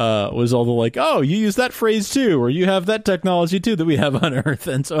 Was all the, like, oh, you use that phrase too, or you have that technology too that we have on Earth.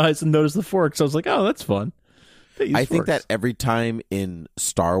 And so I noticed the forks. I was like, oh, that's fun. I think that every time in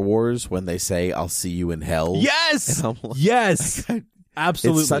Star Wars when they say, "I'll see you in hell." Yes. Like, yes.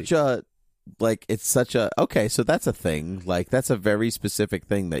 Absolutely. It's such a okay, so that's a thing. Like, that's a very specific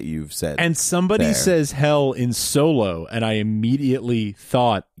thing that you've said. And somebody says hell in Solo, and I immediately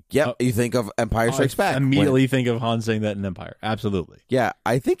thought, yep, you think of Empire Strikes Back. Immediately think of Han saying that in Empire. Absolutely. Yeah,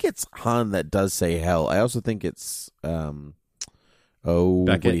 I think it's Han that does say hell. I also think it's Woody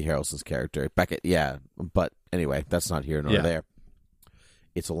Harrelson's character. Beckett, yeah. But anyway, that's not here nor there.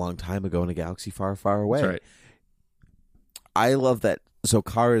 it's a long time ago in a galaxy far, far away. That's right. I love that. So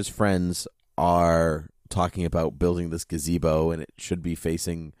Kara's friends are talking about building this gazebo, and it should be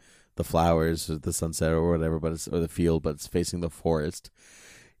facing the flowers or the sunset or whatever, or the field, but it's facing the forest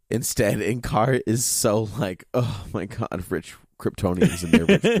instead. And Kara is so like, oh my god, rich Kryptonians and their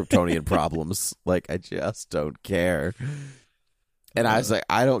rich Kryptonian problems. Like, I just don't care. And I was like,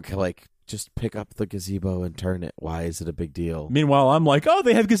 I don't care. Like, just pick up the gazebo and turn it. Why is it a big deal? Meanwhile, I'm like, oh,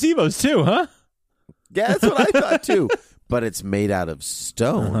 they have gazebos too, huh? Yeah, that's what I thought too. But it's made out of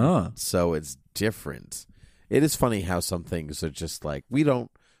stone, so it's different. It is funny how some things are just like, we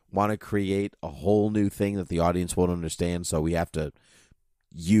don't want to create a whole new thing that the audience won't understand, so we have to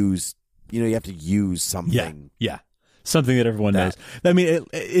use, you have to use something. Yeah. Something that everyone knows. I mean,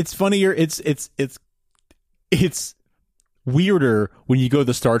 it's funnier. It's weirder when you go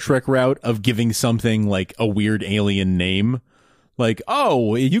the Star Trek route of giving something like a weird alien name. Like,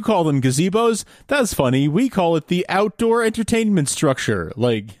 oh, you call them gazebos? That's funny. We call it the outdoor entertainment structure.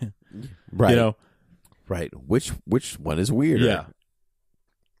 Like, right. Right. Which one is weirder?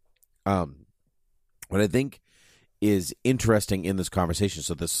 Yeah. What I think is interesting in this conversation,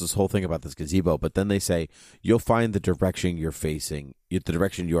 so this whole thing about this gazebo, but then they say you'll find the direction you're facing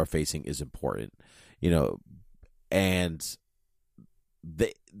is important, and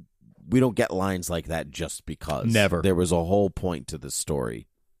we don't get lines like that just because. Never. There was a whole point to this story.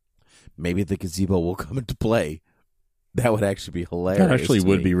 Maybe the gazebo will come into play. That would actually be hilarious. That actually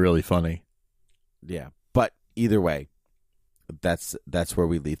would be really funny. Yeah. But either way, that's where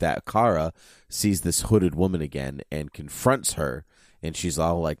we leave that. Kara sees this hooded woman again and confronts her, and she's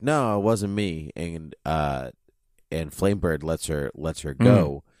all like, "No, it wasn't me." And Flamebird lets her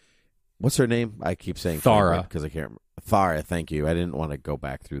go. What's her name? I keep saying Thara because I can't remember. Thara, thank you. I didn't want to go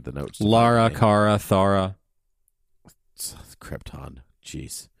back through the notes. Lara, Kara, Thara. It's Krypton.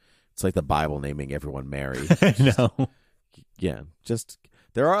 Jeez. It's like the Bible naming everyone Mary. I know. Yeah. Just,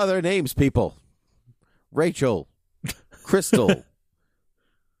 there are other names, people. Rachel. Crystal. The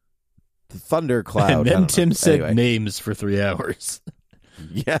Thundercloud. And then Tim said anyway. Names for 3 hours.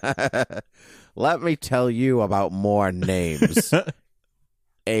 Yeah. Let me tell you about more names.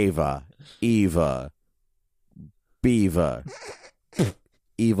 Ava. Eva. Beaver.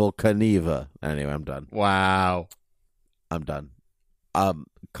 Evil Knievel. Anyway, I'm done. Wow. I'm done.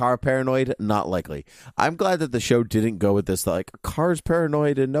 Car paranoid? Not likely. I'm glad that the show didn't go with this, like, Car's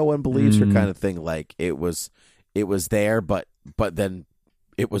paranoid and no one believes her kind of thing. Like, it was there, but then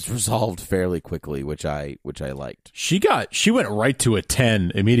it was resolved fairly quickly, which I liked. She went right to a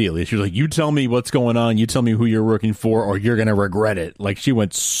 10 immediately. She was like, you tell me what's going on, you tell me who you're working for, or you're gonna regret it. Like, she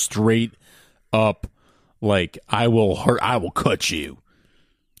went straight up, like, I will cut you.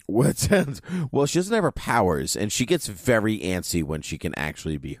 Well, she doesn't have her powers, and she gets very antsy when she can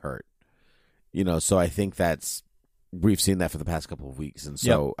actually be hurt. So I think we've seen that for the past couple of weeks, and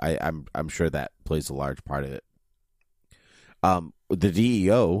so yep. I'm sure that plays a large part of it. The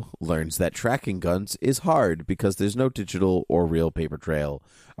DEO learns that tracking guns is hard because there's no digital or real paper trail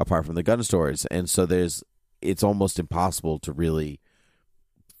apart from the gun stores, and so it's almost impossible to really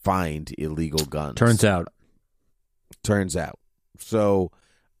find illegal guns. Turns out. So,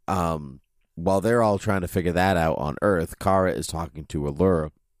 while they're all trying to figure that out on Earth, Kara is talking to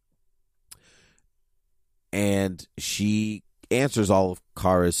Allura, and she answers all of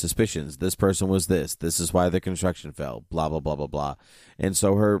Kara's suspicions. This person was this. This is why the construction fell. Blah, blah, blah, blah, blah. And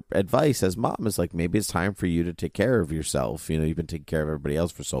so her advice as mom is like, maybe it's time for you to take care of yourself. You've been taking care of everybody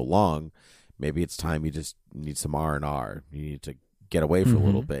else for so long. Maybe it's time you just need some R&R. You need to get away for a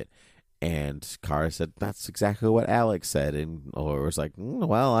little bit. And Kara said, that's exactly what Alex said. And Allura was like,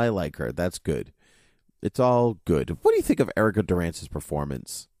 well, I like her. That's good. It's all good. What do you think of Erica Durance's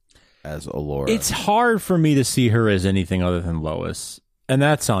performance as Allura? It's hard for me to see her as anything other than Lois. And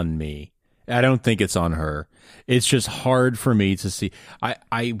that's on me. I don't think it's on her. It's just hard for me to see.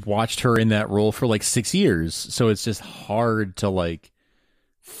 I watched her in that role for like 6 years. So it's just hard to like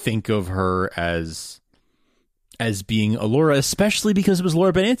think of her as being Allura, especially because it was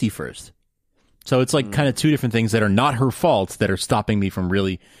Laura Benanti first. So it's like kind of two different things that are not her fault that are stopping me from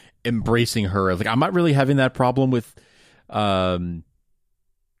really embracing her. Like, I'm not really having that problem with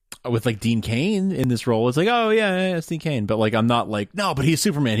like Dean Cain in this role. It's like, oh yeah, it's Dean Cain, but like I'm not like, no, but he's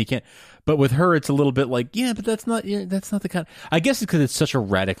Superman, he can't. But with her, it's a little bit like, yeah, but that's not the kind. I guess it's because it's such a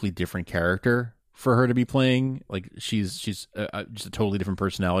radically different character for her to be playing. Like she's just a totally different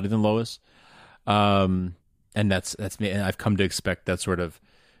personality than Lois. And that's me. And I've come to expect that sort of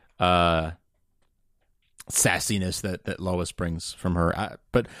sassiness that Lois brings from her.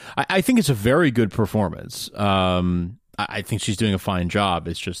 But I think it's a very good performance. I think she's doing a fine job.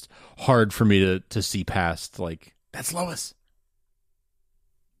 It's just hard for me to see past, like, that's Lois.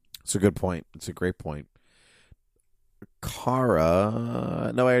 It's a good point. It's a great point.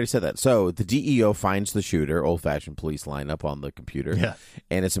 Kara, no, I already said that. So the DEO finds the shooter, old-fashioned police lineup on the computer. Yeah.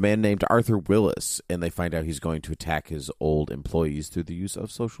 And it's a man named Arthur Willis, and they find out he's going to attack his old employees through the use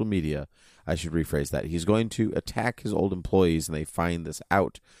of social media. I should rephrase that. He's going to attack his old employees, and they find this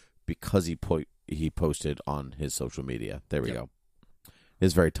out because he posted on his social media. There we go.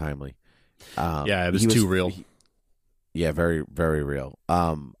 It's very timely. It was too real. Yeah, very, very real.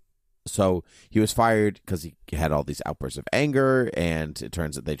 So he was fired because he had all these outbursts of anger, and it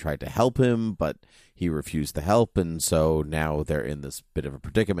turns out they tried to help him, but he refused the help, and so now they're in this bit of a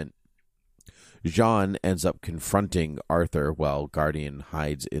predicament. Jean ends up confronting Arthur while Guardian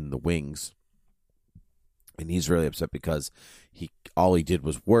hides in the wings, and he's really upset because all he did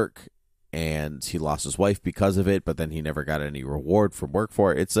was work, and he lost his wife because of it, but then he never got any reward from work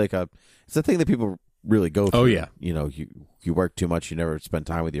for it. It's a thing that people really go through. Oh, yeah. You know, you work too much, you never spend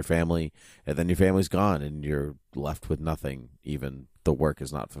time with your family, and then your family's gone, and you're left with nothing. Even the work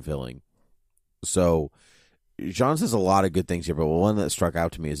is not fulfilling. So Jean says a lot of good things here, but one that struck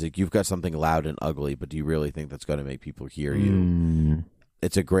out to me is like, you've got something loud and ugly, but do you really think that's going to make people hear you?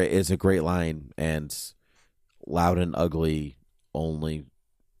 It's a great line, and loud and ugly only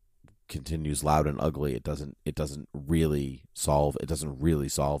continues loud and ugly. It doesn't really solve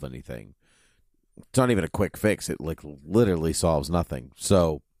anything. It's not even a quick fix. It like literally solves nothing.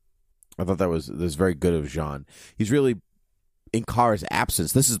 So I thought that was very good of Jean. He's really in Kara's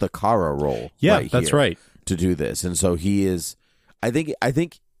absence. This is the Kara role. Yeah, that's right. To do this. And so he is, I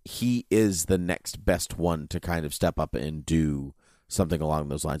think he is the next best one to kind of step up and do something along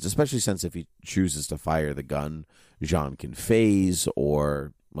those lines, especially since if he chooses to fire the gun, Jean can phase,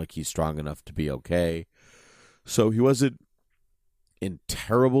 or like he's strong enough to be okay. So he wasn't in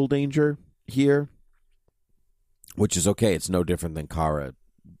terrible danger here, which is okay. It's no different than Kara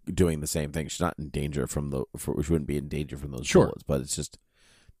doing the same thing. She's not in danger she wouldn't be in danger from those bullets, but it's just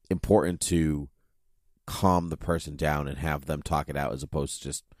important to calm the person down and have them talk it out, as opposed to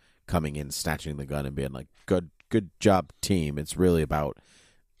just coming in, snatching the gun and being like, good job, team. It's really about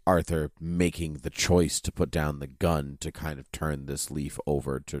Arthur making the choice to put down the gun to kind of turn this leaf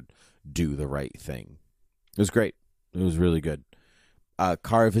over to do the right thing. It was great. It was really good.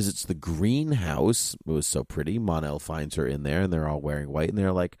 Kara visits the greenhouse. It was so pretty. Mon-El finds her in there, and they're all wearing white, and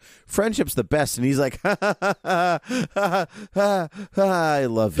they're like, friendship's the best. And he's like, I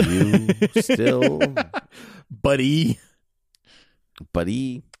love you still. Buddy.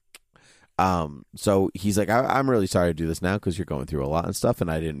 So he's like, I'm really sorry to do this now because you're going through a lot and stuff,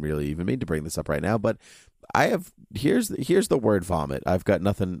 and I didn't really even mean to bring this up right now, but here's the word vomit. I've got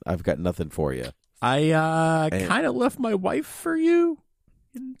nothing for you. I kind of left my wife for you,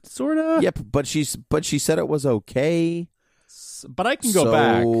 sort of. Yep, but she said it was okay. But I can go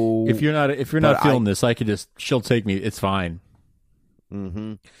back if you're not feeling this. I could she'll take me. It's fine.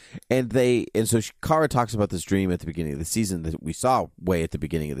 Mm-hmm. And so Kara talks about this dream at the beginning of the season that we saw way at the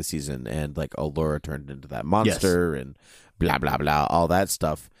beginning of the season, and like Allura turned into that monster, and blah blah blah, all that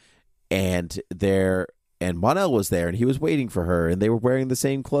stuff. And Mon-El was there, and he was waiting for her, and they were wearing the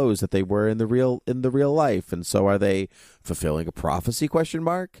same clothes that they were in the real life. And so, are they fulfilling a prophecy? ?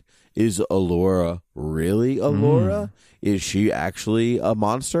 Is Allura really Allura? Is she actually a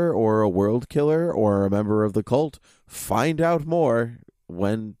monster or a world killer or a member of the cult? Find out more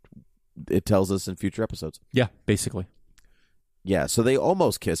when it tells us in future episodes. Yeah, basically. Yeah, so they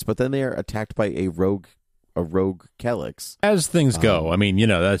almost kiss, but then they are attacked by a rogue Kelix. As things go. I mean,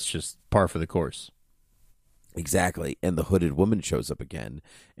 that's just par for the course. Exactly. And the hooded woman shows up again,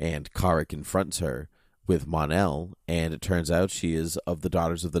 and Kara confronts her with Mon-El, and it turns out she is of the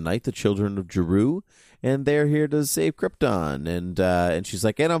Daughters of the Night, the children of Jeru, and they're here to save Krypton. And she's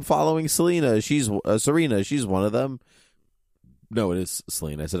like, and I'm following Selena. She's Serena. She's one of them. No, it is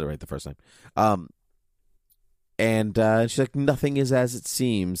Selena. I said it right the first time. And she's like, nothing is as it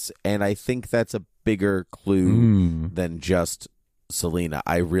seems. And I think that's a bigger clue than just Selena.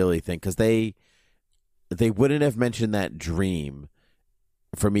 I really think, because they wouldn't have mentioned that dream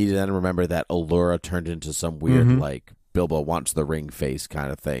for me to then remember that Allura turned into some weird, like, Bilbo wants the ring face kind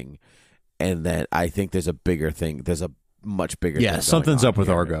of thing. And then I think there's a bigger thing. There's a much bigger thing. Yeah, something's up with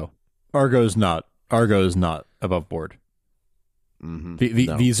here. Argo. Argo is not above board. No.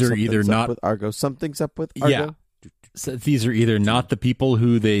 These are either not with Argo. Something's up with Argo. Yeah. So these are either not the people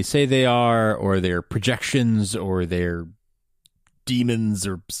who they say they are, or they're projections, or they're demons,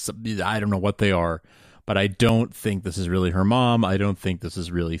 or I don't know what they are. But but I don't think this is really her mom. I don't think this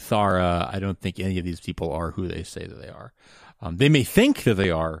is really Thara. I don't think any of these people are who they say that they are. They may think that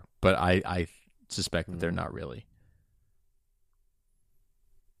they are, but I suspect that they're not really.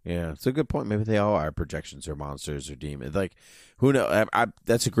 Yeah, it's a good point. Maybe they all are projections or monsters or demons. Like, who knows?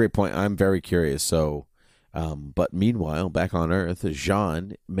 That's a great point. I'm very curious. So, but meanwhile, back on Earth,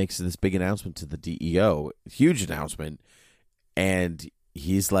 Jean makes this big announcement to the DEO, huge announcement, and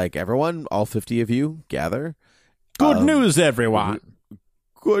he's like, "Everyone, all 50 of you, gather. Good news, everyone.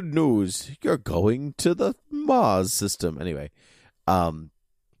 Good news. You're going to the Mars system." Anyway,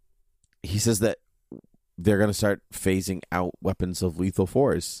 he says that they're going to start phasing out weapons of lethal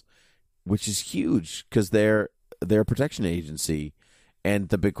force, which is huge because they're a protection agency. And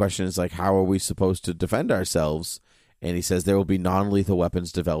the big question is, like, how are we supposed to defend ourselves? And he says there will be non-lethal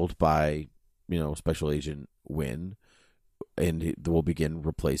weapons developed by, Special Agent Wynn, and we'll begin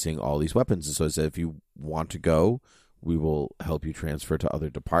replacing all these weapons. And so he said, if you want to go, we will help you transfer to other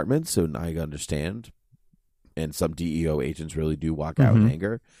departments. So now you understand. And some DEO agents really do walk out in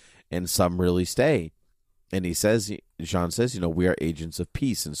anger, and some really stay. And he says, Jean says, we are agents of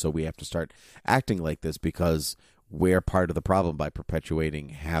peace, and so we have to start acting like this because we're part of the problem by perpetuating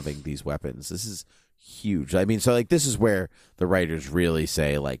having these weapons. This is huge. I mean, so like this is where the writers really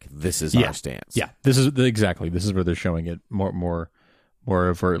say, like, this is our stance. Yeah, this is exactly. This is where they're showing it more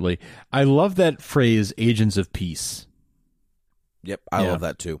overtly. I love that phrase, agents of peace. Yep, I love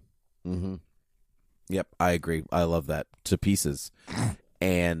that too. Mm-hmm. Yep, I agree. I love that to pieces.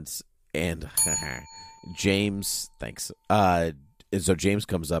 And James, thanks. And so James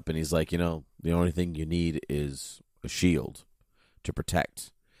comes up and he's like, the only thing you need is a shield to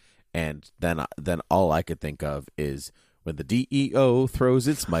protect. And then all I could think of is when the DEO throws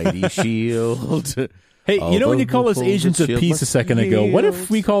its mighty shield. Hey, when you call us agents of peace a second ago, what if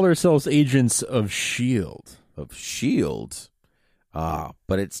we call ourselves agents of S.H.I.E.L.D.? Of S.H.I.E.L.D.?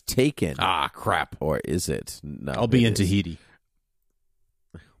 But it's taken. Crap. Or is it? No. I'll be in Tahiti.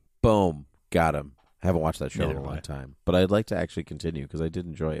 Boom. Got him. I haven't watched that show in a long time. But I'd like to actually continue because I did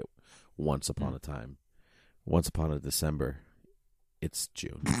enjoy it once upon a time. Once upon a December. It's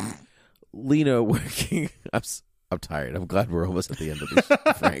June. Lena working. I'm tired. I'm glad we're almost at the end of this,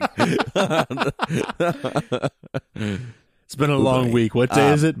 Frank. It's been a long week. What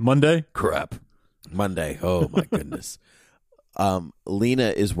day is it? Monday? Crap. Monday. Oh, my goodness. Lena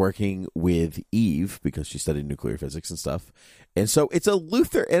is working with Eve because she studied nuclear physics and stuff. And so it's a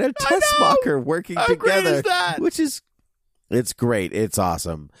Luther and a Tessmacher working together, it's great. It's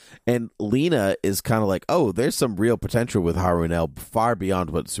awesome. And Lena is kind of like, oh, there's some real potential with Harunel far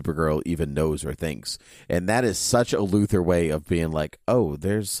beyond what Supergirl even knows or thinks. And that is such a Luther way of being like, oh,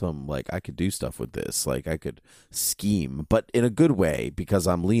 there's some, like, I could do stuff with this. Like, I could scheme, but in a good way because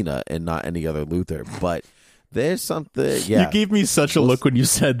I'm Lena and not any other Luther. But there's something, You gave me such a look when you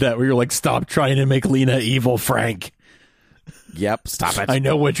said that where you're like, stop trying to make Lena evil, Frank. Yep, stop it. I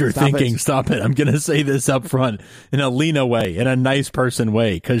know what you're thinking. Stop it. I'm going to say this up front in a Lena way, in a nice person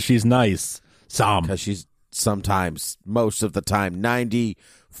way, because she's nice. Because she's sometimes, most of the time, 94%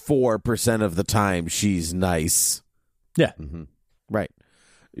 of the time, she's nice. Yeah. Mm-hmm. Right.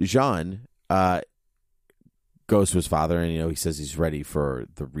 Jean goes to his father, and, he says he's ready for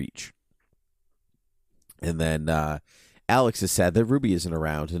the Reach. And then Alex is sad that Ruby isn't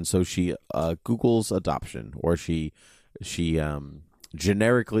around, and so she Googles adoption, or she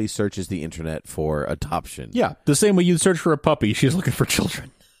generically searches the internet for adoption. Yeah, the same way you'd search for a puppy. She's looking for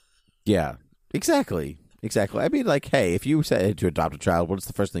children. Yeah, exactly. I mean, like, hey, if you said to adopt a child, what's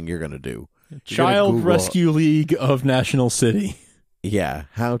the first thing you're going to do? Child Rescue League of National City. Yeah,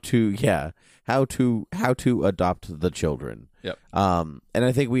 how to adopt the children. Yep. And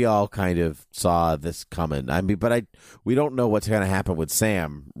I think we all kind of saw this coming. I mean, but we don't know what's going to happen with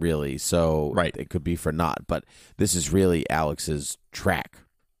Sam, really. So right. It could be for naught. But this is really Alex's track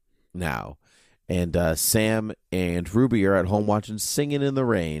now. And Sam and Ruby are at home watching Singing in the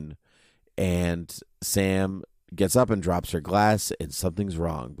Rain. And Sam gets up and drops her glass, and something's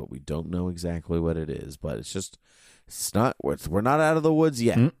wrong, but we don't know exactly what it is. But we're not out of the woods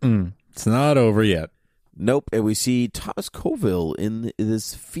yet. It's not over yet. Nope. And we see Thomas Coville in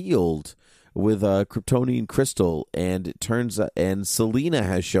this field with a Kryptonian crystal, and it turns and Selena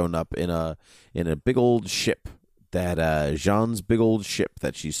has shown up in a big old ship, that Jean's big old ship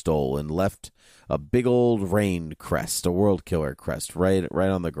that she stole, and left a big old rain crest, a world killer crest, right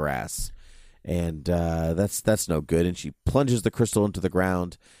on the grass. And that's no good. And she plunges the crystal into the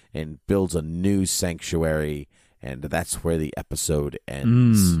ground and builds a new sanctuary, and that's where the episode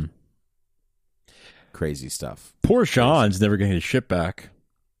ends. Crazy stuff. Poor Sean's never getting his ship back.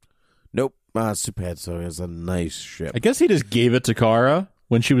 Nope. Superhead so is a nice ship. I guess he just gave it to Kara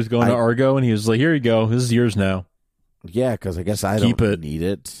when she was going to Argo, and he was like, "Here you go. This is yours now." Yeah, because I guess I Keep don't it. need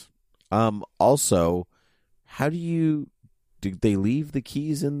it. Also, how do they leave the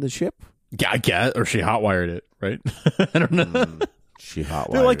keys in the ship? Yeah, I guess, or she hotwired it, right? I don't know. She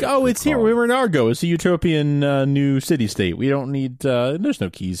hotwired. They're like, it. "Oh, Good it's here. call. We were in Argo. It's a utopian new city state. We don't need. There's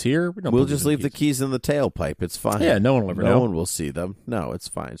no keys here. We don't We'll believe just in leave the keys in the tailpipe. It's fine. Yeah, no one will ever No know. one will see them. No, it's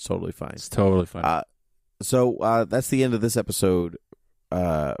fine. It's totally fine. It's totally fine. So that's the end of this episode.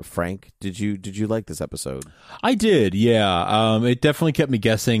 Frank, did you like this episode? I did, yeah. It definitely kept me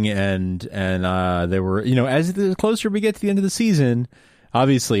guessing, and there were, as the closer we get to the end of the season,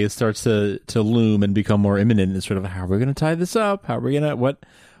 obviously it starts to loom and become more imminent. It's sort of, how are we going to tie this up? How are we going to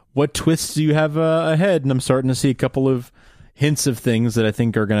what twists do you have ahead? And I'm starting to see a couple of hints of things that I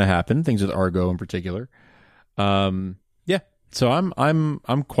think are going to happen. Things with Argo in particular. Yeah. So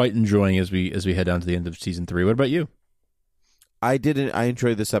I'm quite enjoying as we head down to the end of season 3. What about you? I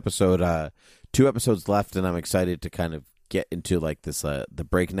enjoyed this episode. 2 episodes left, and I'm excited to kind of get into like this the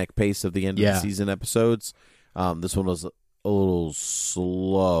breakneck pace of the end of the season episodes. This one was a little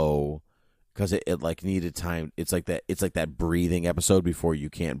slow because it like needed time. It's like that breathing episode before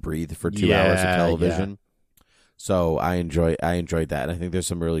you can't breathe for 2 hours of television. Yeah. So I enjoyed that, and I think there's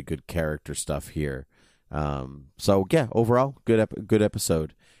some really good character stuff here. So yeah, overall good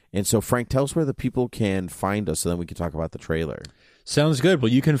episode. And so, Frank, tell us where the people can find us so then we can talk about the trailer. Sounds good. Well,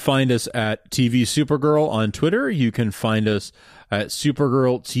 you can find us at TV Supergirl on Twitter. You can find us at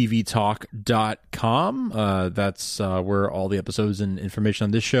supergirltvtalk.com. That's where all the episodes and information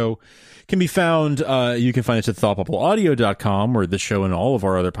on this show can be found. You can find us at thoughtbubbleaudio.com, where this show and all of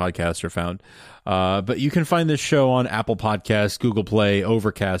our other podcasts are found. But you can find this show on Apple Podcasts, Google Play,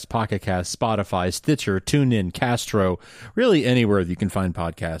 Overcast, Pocket Cast, Spotify, Stitcher, TuneIn, Castro, really anywhere that you can find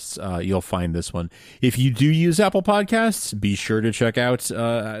podcasts, you'll find this one. If you do use Apple Podcasts, be sure to check out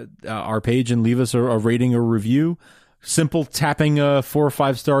our page and leave us a rating or review. Simple tapping 4 or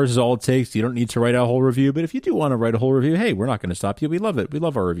 5 stars is all it takes. You don't need to write a whole review, but if you do want to write a whole review, hey, we're not going to stop you. We love it. We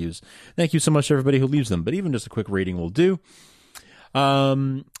love our reviews. Thank you so much to everybody who leaves them, but even just a quick rating will do.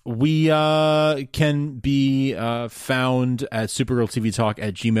 We can be found at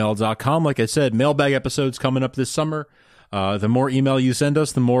supergirltvtalk@gmail.com. Like I said, mailbag episodes coming up this summer. The more email you send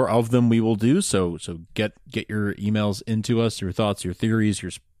us, the more of them we will do. So get your emails into us, your thoughts, your theories,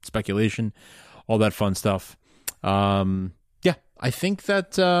 your speculation, all that fun stuff. Yeah, I think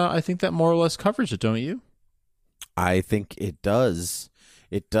that more or less covers it, don't you? I think it does.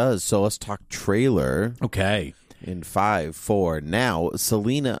 It does. So let's talk trailer. Okay. In 5, 4. Now,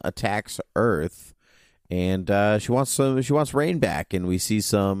 Selena attacks Earth, and she wants Rain back. And we see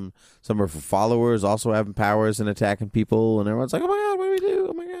some of her followers also having powers and attacking people, and everyone's like, "Oh my god, what do we do?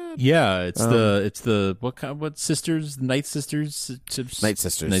 Oh my god!" Yeah, it's the what sisters? Night Sisters? Night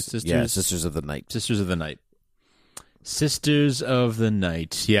Sisters. Yeah, Sisters of the Night. Sisters of the Night. Sisters of the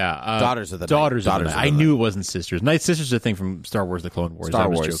Night. Yeah. Daughters of the Night. Daughters of the Night. I knew it wasn't sisters. Night Sisters is a thing from Star Wars: The Clone Wars. I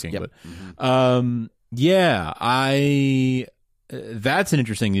was joking, yep. but yeah, that's an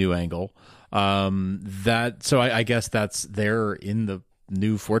interesting new angle. I guess they're in the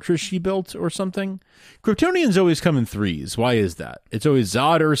new fortress she built or something. Kryptonians always come in 3s. Why is that? It's always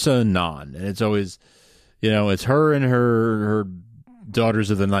Zod, Ursa, and Non, and it's always, it's her and her Daughters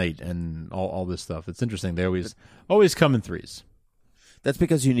of the Night and all this stuff. It's interesting. They always come in 3s. That's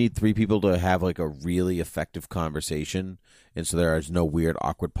because you need 3 people to have like a really effective conversation, and so there is no weird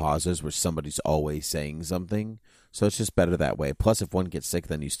awkward pauses where somebody's always saying something. So it's just better that way. Plus, if one gets sick,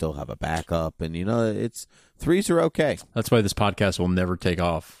 then you still have a backup, and it's 3s are okay. That's why this podcast will never take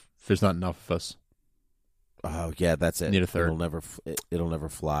off. If there's not enough of us. Oh yeah, that's it. Need a third. It'll never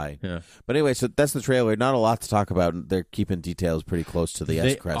fly. Yeah. But anyway, so that's the trailer. Not a lot to talk about. They're keeping details pretty close to the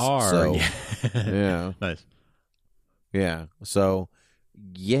They S-crest. are. So, Yeah. Nice. Yeah. So.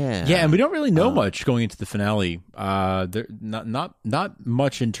 Yeah, and we don't really know much going into the finale. There not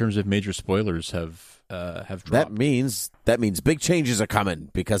much in terms of major spoilers have dropped. That means big changes are coming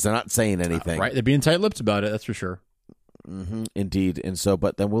because they're not saying anything. Right, they're being tight-lipped about it. That's for sure. Mm-hmm, indeed, and so,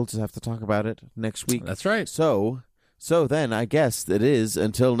 but then we'll just have to talk about it next week. That's right. So then I guess it is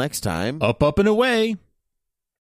until next time. Up and away.